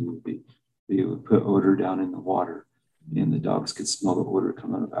dogs can do. They would put odor down in the water, and the dogs could smell the odor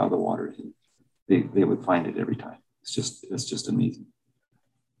coming out of the water. And they would find it every time. It's just amazing.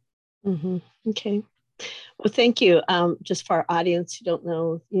 Mm-hmm. Okay. Well, thank you. Just for our audience who don't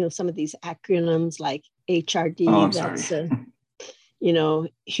know, some of these acronyms like HRD, that's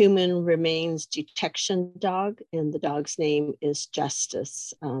Human Remains Detection Dog, and the dog's name is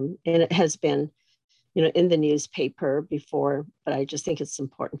Justice. And it has been, in the newspaper before, but I just think it's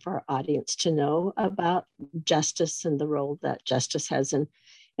important for our audience to know about Justice and the role that Justice has. And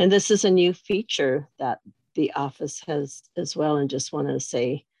this is a new feature that the office has as well. And just want to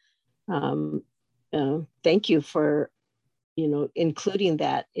say, thank you for, including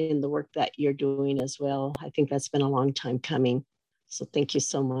that in the work that you're doing as well. I think that's been a long time coming. So thank you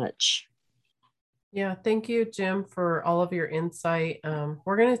so much. Yeah, thank you, Jim, for all of your insight.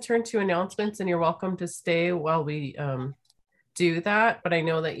 We're going to turn to announcements, and you're welcome to stay while we do that. But I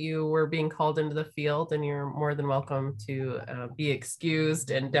know that you were being called into the field, and you're more than welcome to be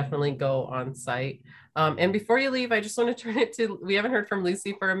excused and definitely go on site. And before you leave, I just want to turn it to, we haven't heard from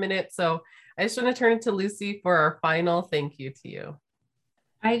Lucy for a minute, so I just want to turn it to Lucy for our final thank you to you.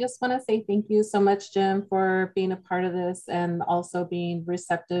 I just want to say thank you so much, Jim, for being a part of this and also being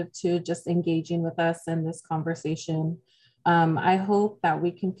receptive to just engaging with us in this conversation. I hope that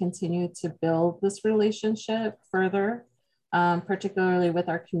we can continue to build this relationship further, particularly with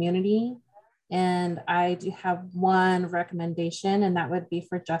our community. And I do have one recommendation, and that would be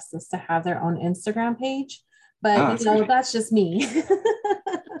for Justice to have their own Instagram page. But that's just me.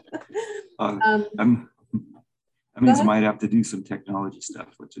 That means I might have to do some technology stuff,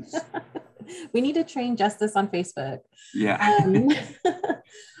 which is... We need to train Justice on Facebook. Yeah.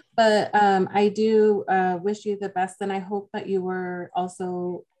 But I do wish you the best, and I hope that you were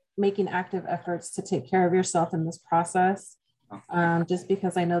also making active efforts to take care of yourself in this process, just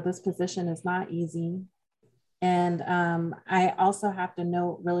because I know this position is not easy. And I also have to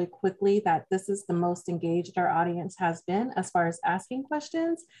note really quickly that this is the most engaged our audience has been as far as asking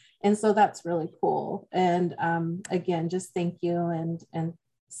questions. And so that's really cool. And again, just thank you and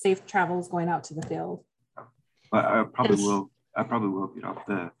safe travels going out to the field. I probably will get off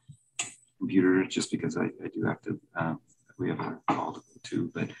the computer just because I do have to, we have a call to go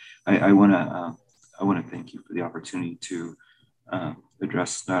to, but I want to thank you for the opportunity to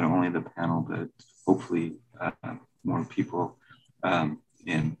address not only the panel, but hopefully more people.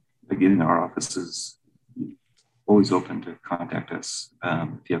 And again, our office is always open to contact us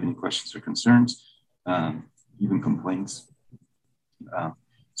if you have any questions or concerns, even complaints.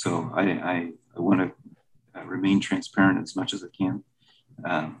 So I want to remain transparent as much as I can.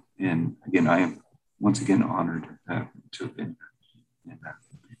 And again, I am once again honored to have been here. And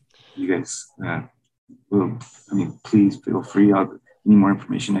you guys will, please feel free. Any more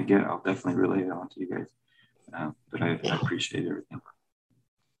information I get, I'll definitely relay it on to you guys. But I appreciate everything.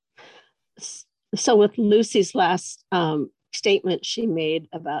 So with Lucy's last statement she made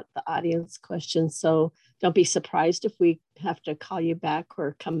about the audience questions, so don't be surprised if we have to call you back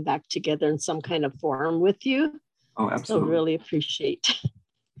or come back together in some kind of forum with you. Oh, absolutely. So really appreciate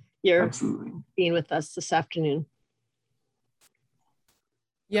your absolutely being with us this afternoon.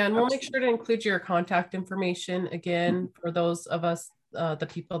 Yeah, and we'll make sure to include your contact information again for those of us, the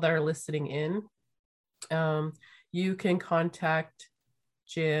people that are listening in. You can contact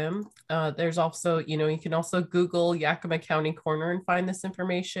Jim. There's also, you can also Google Yakima County Coroner and find this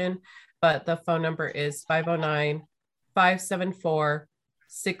information, but the phone number is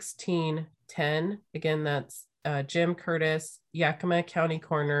 509-574-1610. Again, that's Jim Curtis, Yakima County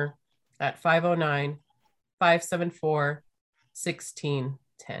Coroner at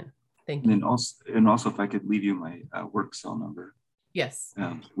 509-574-1610. Thank you. And also if I could leave you my work cell number. Yes.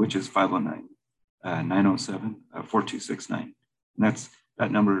 Which is 509-907-4269. And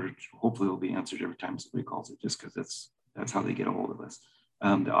that number hopefully will be answered every time somebody calls it, just because that's how they get a hold of us.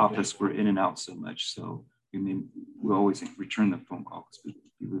 The office, we're in and out so much, so we always return the phone call because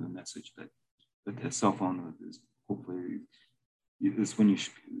we leave a message, but the cell phone is hopefully is when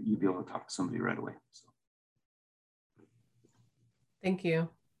you'll be able to talk to somebody right away. So. Thank you.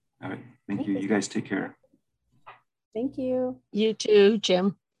 All right. Thank you. You guys take care. Thank you. You too,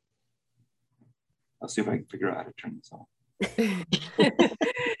 Jim. I'll see if I can figure out how to turn this off.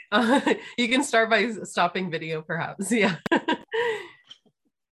 You can start by stopping video, perhaps. Yeah.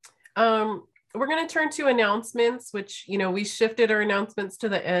 We're going to turn to announcements, which, we shifted our announcements to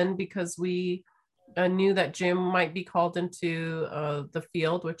the end because we knew that Jim might be called into the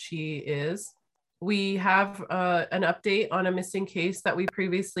field, which he is. We have an update on a missing case that we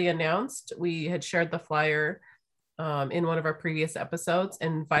previously announced. We had shared the flyer in one of our previous episodes,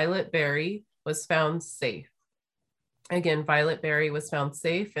 and Violet Berry was found safe. Again, Violet Berry was found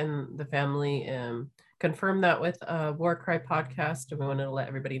safe, and the family confirmed that with a War Cry podcast, and we wanted to let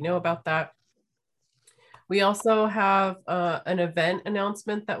everybody know about that. We also have an event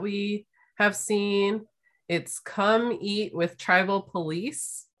announcement that we have seen. It's Come Eat with Tribal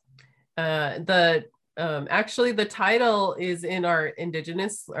Police. Actually, the title is in our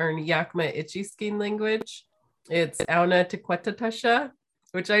Indigenous or Yakima Ichishkin language. It's Auna Tequetatasha,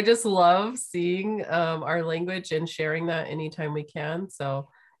 which I just love seeing our language and sharing that anytime we can. So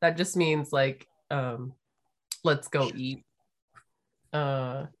that just means like, let's go eat.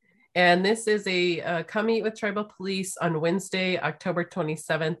 And this is a Come Eat with Tribal Police on Wednesday, October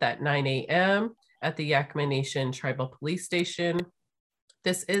 27th at 9 a.m. at the Yakima Nation Tribal Police Station.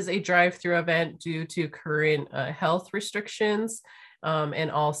 This is a drive-through event due to current health restrictions,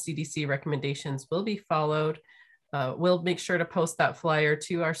 and all CDC recommendations will be followed. We'll make sure to post that flyer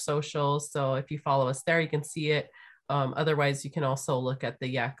to our socials. So if you follow us there, you can see it. Otherwise, you can also look at the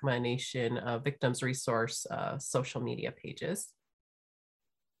Yakima Nation Victims Resource social media pages.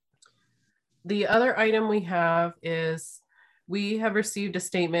 The other item we have is we have received a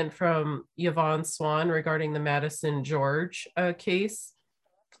statement from Yvonne Swan regarding the Madison George case.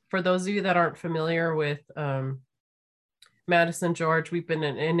 For those of you that aren't familiar with Madison George, we've been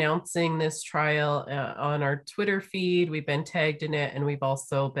announcing this trial on our Twitter feed. We've been tagged in it, and we've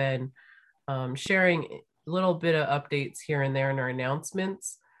also been sharing a little bit of updates here and there in our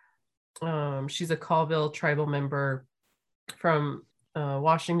announcements. She's a Colville tribal member from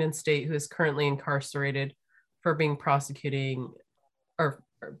Washington State who is currently incarcerated for being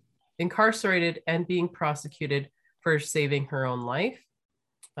incarcerated and being prosecuted for saving her own life.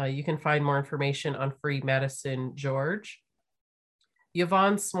 You can find more information on Free Madison George.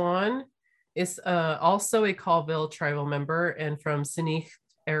 Yvonne Swan is also a Colville tribal member and from Sinich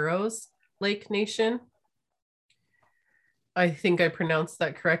Arrows Lake Nation. I think I pronounced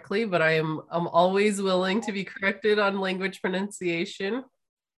that correctly, but I'm always willing to be corrected on language pronunciation.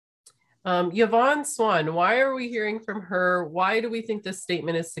 Yvonne Swan, why are we hearing from her? Why do we think this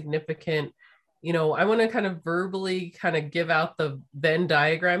statement is significant? I want to kind of verbally give out the Venn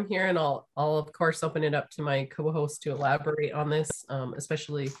diagram here, and I'll of course open it up to my co-host to elaborate on this,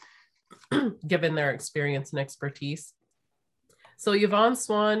 especially given their experience and expertise. So Yvonne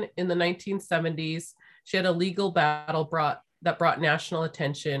Swan in the 1970s, she had a legal battle that brought national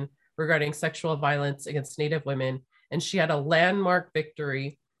attention regarding sexual violence against Native women, and she had a landmark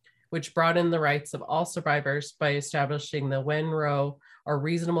victory which broadened the rights of all survivors by establishing the Wenro, or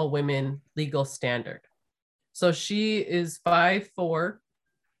Reasonable Women Legal Standard. So she is 5'4",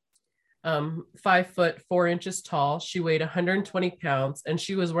 5 foot 4 inches tall. She weighed 120 pounds, and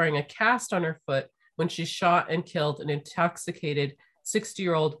she was wearing a cast on her foot when she shot and killed an intoxicated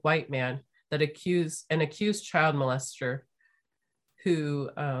 60-year-old white man that accused child molester who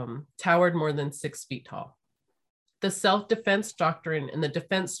towered more than 6 feet tall. The self-defense doctrine and the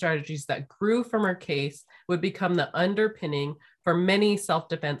defense strategies that grew from her case would become the underpinning for many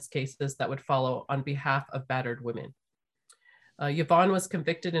self-defense cases that would follow on behalf of battered women. Yvonne was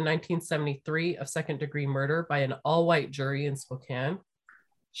convicted in 1973 of second-degree murder by an all-white jury in Spokane.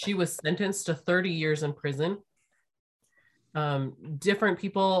 She was sentenced to 30 years in prison. Different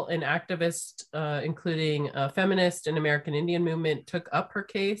people and activists, including feminist and American Indian movement, took up her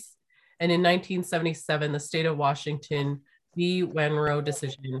case. And in 1977, the state of Washington v. Wenro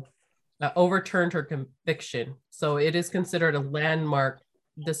decision overturned her conviction. So it is considered a landmark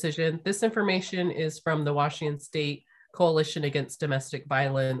decision. This information is from the Washington State Coalition Against Domestic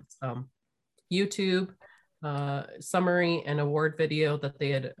Violence YouTube summary and award video that they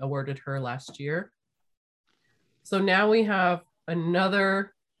had awarded her last year. So now we have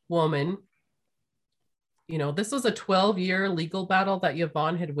another woman. You know, this was a 12-year legal battle that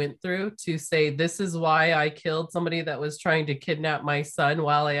Yvonne had went through to say, this is why I killed somebody that was trying to kidnap my son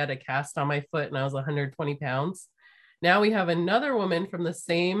while I had a cast on my foot and I was 120 pounds. Now we have another woman from the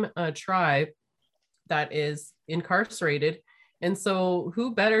same tribe that is incarcerated. And so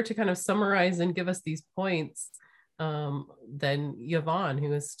who better to kind of summarize and give us these points than Yvonne,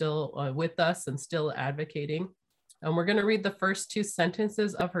 who is still with us and still advocating. And we're going to read the first 2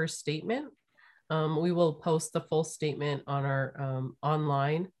 sentences of her statement. We will post the full statement on our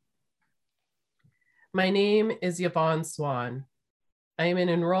online. My name is Yvonne Swan. I am an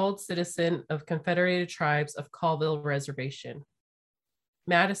enrolled citizen of Confederated Tribes of Colville Reservation.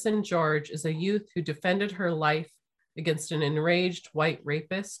 Madison George is a youth who defended her life against an enraged white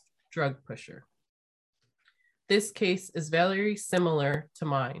rapist, drug pusher. This case is very similar to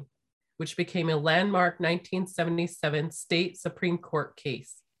mine, which became a landmark 1977 state Supreme Court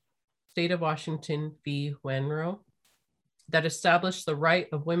case, State of Washington v. Wenro, that established the right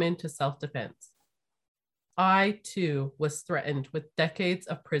of women to self-defense. I, too, was threatened with decades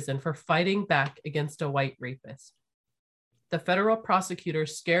of prison for fighting back against a white rapist. The federal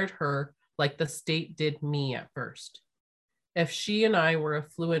prosecutors scared her like the state did me at first. If she and I were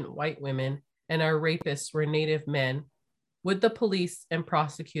affluent white women and our rapists were Native men, would the police and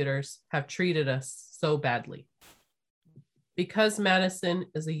prosecutors have treated us so badly? Because Madison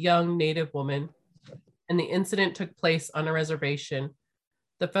is a young Native woman and the incident took place on a reservation,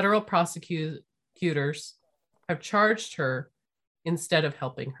 the federal prosecutors have charged her instead of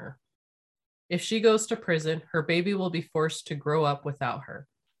helping her. If she goes to prison, her baby will be forced to grow up without her.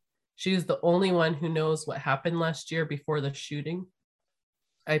 She is the only one who knows what happened last year before the shooting.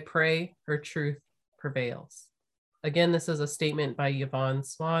 I pray her truth prevails. Again, this is a statement by Yvonne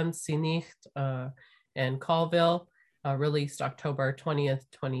Swan, Sinicht and Colville, released October 20th,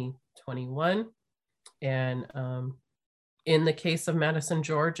 2021. And in the case of Madison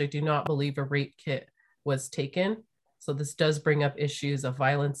George, I do not believe a rape kit was taken. So this does bring up issues of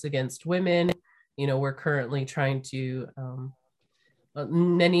violence against women. You know, we're currently trying to,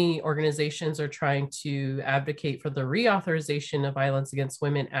 many organizations are trying to advocate for the Reauthorization of Violence Against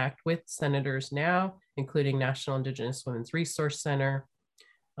Women Act with senators now, including National Indigenous Women's Resource Center.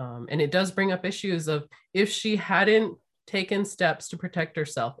 And it does bring up issues of if she hadn't taken steps to protect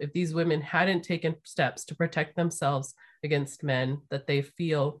herself, if these women hadn't taken steps to protect themselves against men that they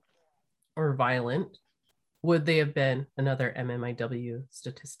feel are violent, would they have been another MMIW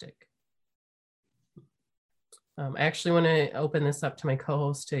statistic? I actually want to open this up to my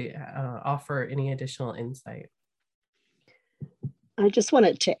co-host to offer any additional insight. I just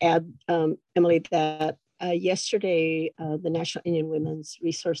wanted to add, Emily, that yesterday, the National Indian Women's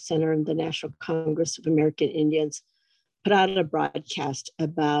Resource Center and the National Congress of American Indians put out a broadcast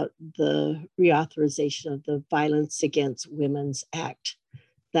about the reauthorization of the Violence Against Women's Act.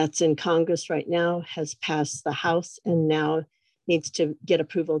 That's in Congress right now, has passed the House, and now needs to get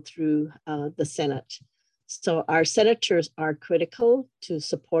approval through the Senate. So our senators are critical to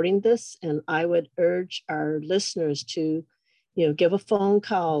supporting this, and I would urge our listeners to, give a phone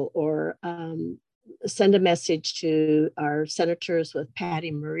call or send a message to our senators with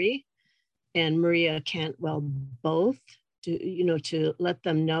Patty Murray and Maria Cantwell both, to let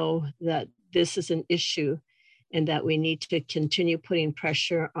them know that this is an issue and that we need to continue putting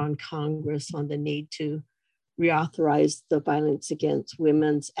pressure on Congress on the need to reauthorize the Violence Against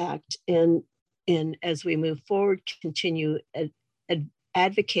Women's Act, and as we move forward, continue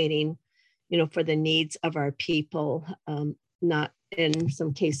advocating, for the needs of our people. Not in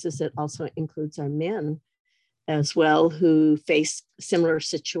some cases, it also includes our men as well, who face similar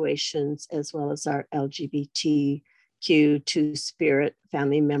situations, as well as our LGBTQ two-spirit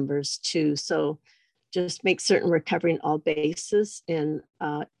family members too. So just make certain we're covering all bases. And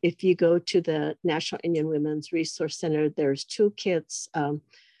if you go to the National Indian Women's Resource Center, there's toolkits,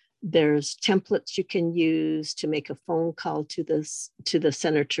 there's templates you can use to make a phone call to the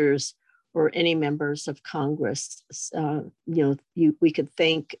senators or any members of Congress. We could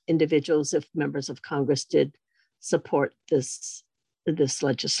thank individuals if members of Congress did support this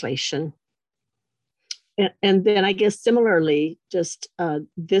legislation. And then I guess similarly, just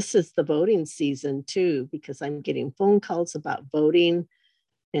this is the voting season too, because I'm getting phone calls about voting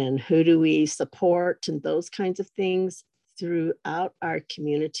and who do we support and those kinds of things throughout our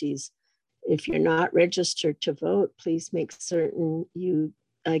communities. If you're not registered to vote, please make certain you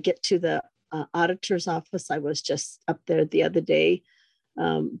get to the auditor's office. I was just up there the other day,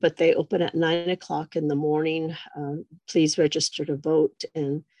 but they open at 9 o'clock in the morning. Please register to vote.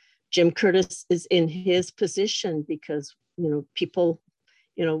 And Jim Curtis is in his position because, people,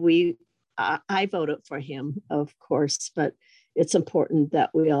 I voted for him, of course, but it's important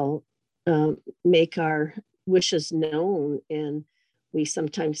that we all make our wishes known. And we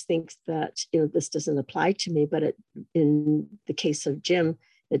sometimes think that, this doesn't apply to me, but in the case of Jim,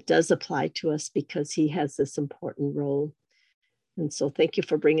 it does apply to us because he has this important role. And so thank you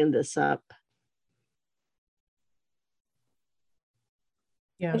for bringing this up.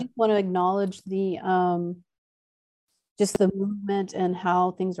 I just want to acknowledge the just the movement and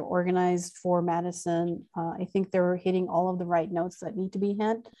how things are organized for Madison. I think they're hitting all of the right notes that need to be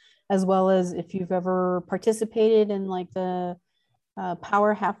hit, as well as if you've ever participated in like the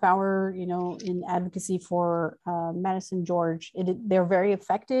Power Half Hour, in advocacy for Madison George. They're very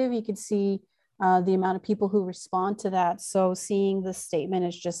effective. You could see the amount of people who respond to that. So seeing this statement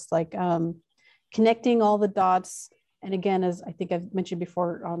is just like connecting all the dots. And again, as I think I've mentioned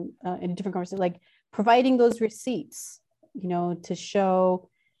before in a different conversation, like providing those receipts, to show,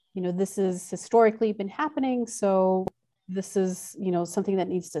 this is historically been happening. So this is, something that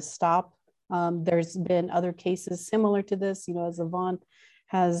needs to stop. There's been other cases similar to this, as Yvonne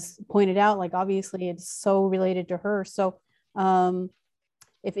has pointed out, like obviously it's so related to her. So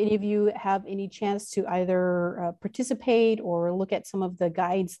if any of you have any chance to either participate or look at some of the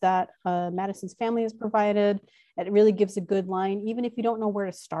guides that Madison's family has provided, it really gives a good line. Even if you don't know where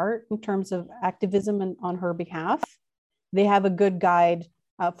to start in terms of activism on her behalf, they have a good guide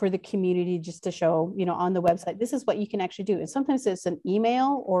for the community just to show, on the website, this is what you can actually do. And sometimes it's an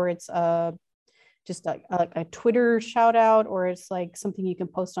email or it's just like a Twitter shout out, or it's like something you can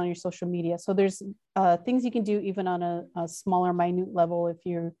post on your social media. So there's things you can do even on a smaller, minute level if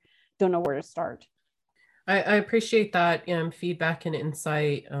you don't know where to start. I appreciate that feedback and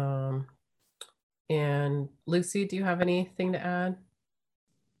insight. And Lucy, do you have anything to add?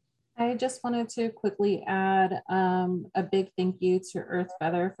 I just wanted to quickly add a big thank you to Earth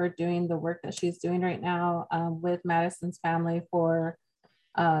Feather for doing the work that she's doing right now with Madison's family for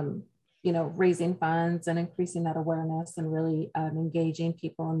raising funds and increasing that awareness and really engaging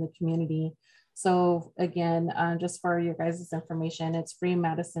people in the community. So again, just for your guys' information, it's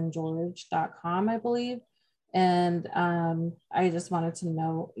freemadisongeorge.com, I believe. And I just wanted to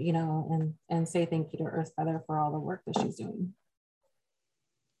know, and say thank you to Earth Feather for all the work that she's doing.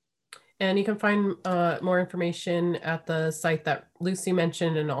 And you can find more information at the site that Lucy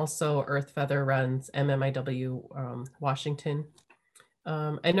mentioned, and also Earth Feather runs MMIW Washington.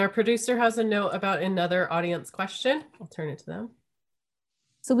 And our producer has a note about another audience question. I'll turn it to them.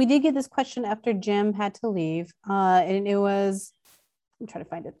 So we did get this question after Jim had to leave, and it was, I'm trying to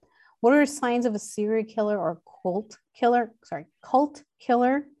find it. What are signs of a serial killer or cult killer,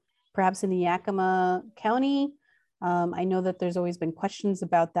 perhaps in the Yakima County? I know that there's always been questions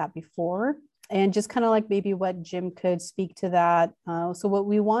about that before, and just kind of like maybe what Jim could speak to that. So what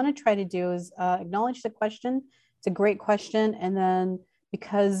we want to try to do is acknowledge the question. It's a great question. And then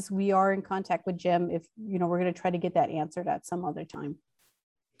because we are in contact with Jim, if, we're going to try to get that answered at some other time.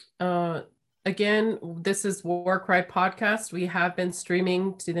 Again, this is War Cry Podcast. We have been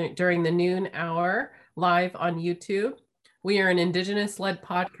streaming during the noon hour live on YouTube. We are an Indigenous-led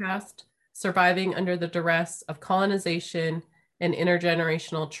podcast surviving under the duress of colonization and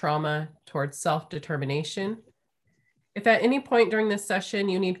intergenerational trauma towards self-determination. If at any point during this session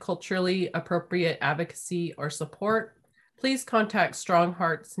you need culturally appropriate advocacy or support, please contact Strong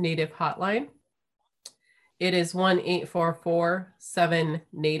Hearts Native Hotline. It is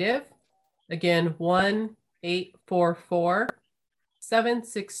 1-844-7-NATIVE. Again,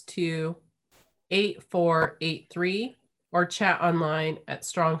 1-844-762-8483, or chat online at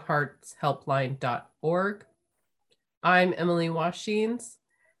strongheartshelpline.org. I'm Emily Washings.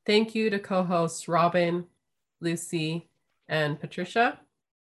 Thank you to co-hosts Robin, Lucy, and Patricia.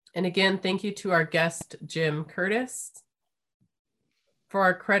 And again, thank you to our guest, Jim Curtis. For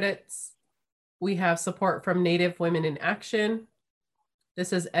our credits, we have support from Native Women in Action.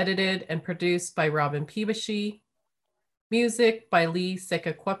 This is edited and produced by Robin Pibashi. Music by Lee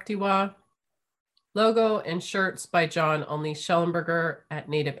Sekakwaptiwa. Logo and shirts by John Olney Schellenberger at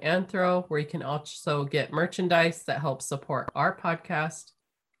Native Anthro, where you can also get merchandise that helps support our podcast.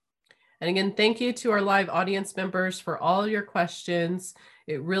 And again, thank you to our live audience members for all your questions.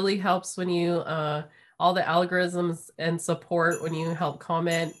 It really helps when you, all the algorithms and support when you help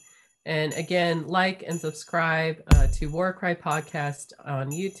comment. And again, like and subscribe to War Cry Podcast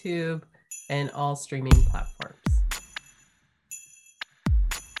on YouTube and all streaming platforms.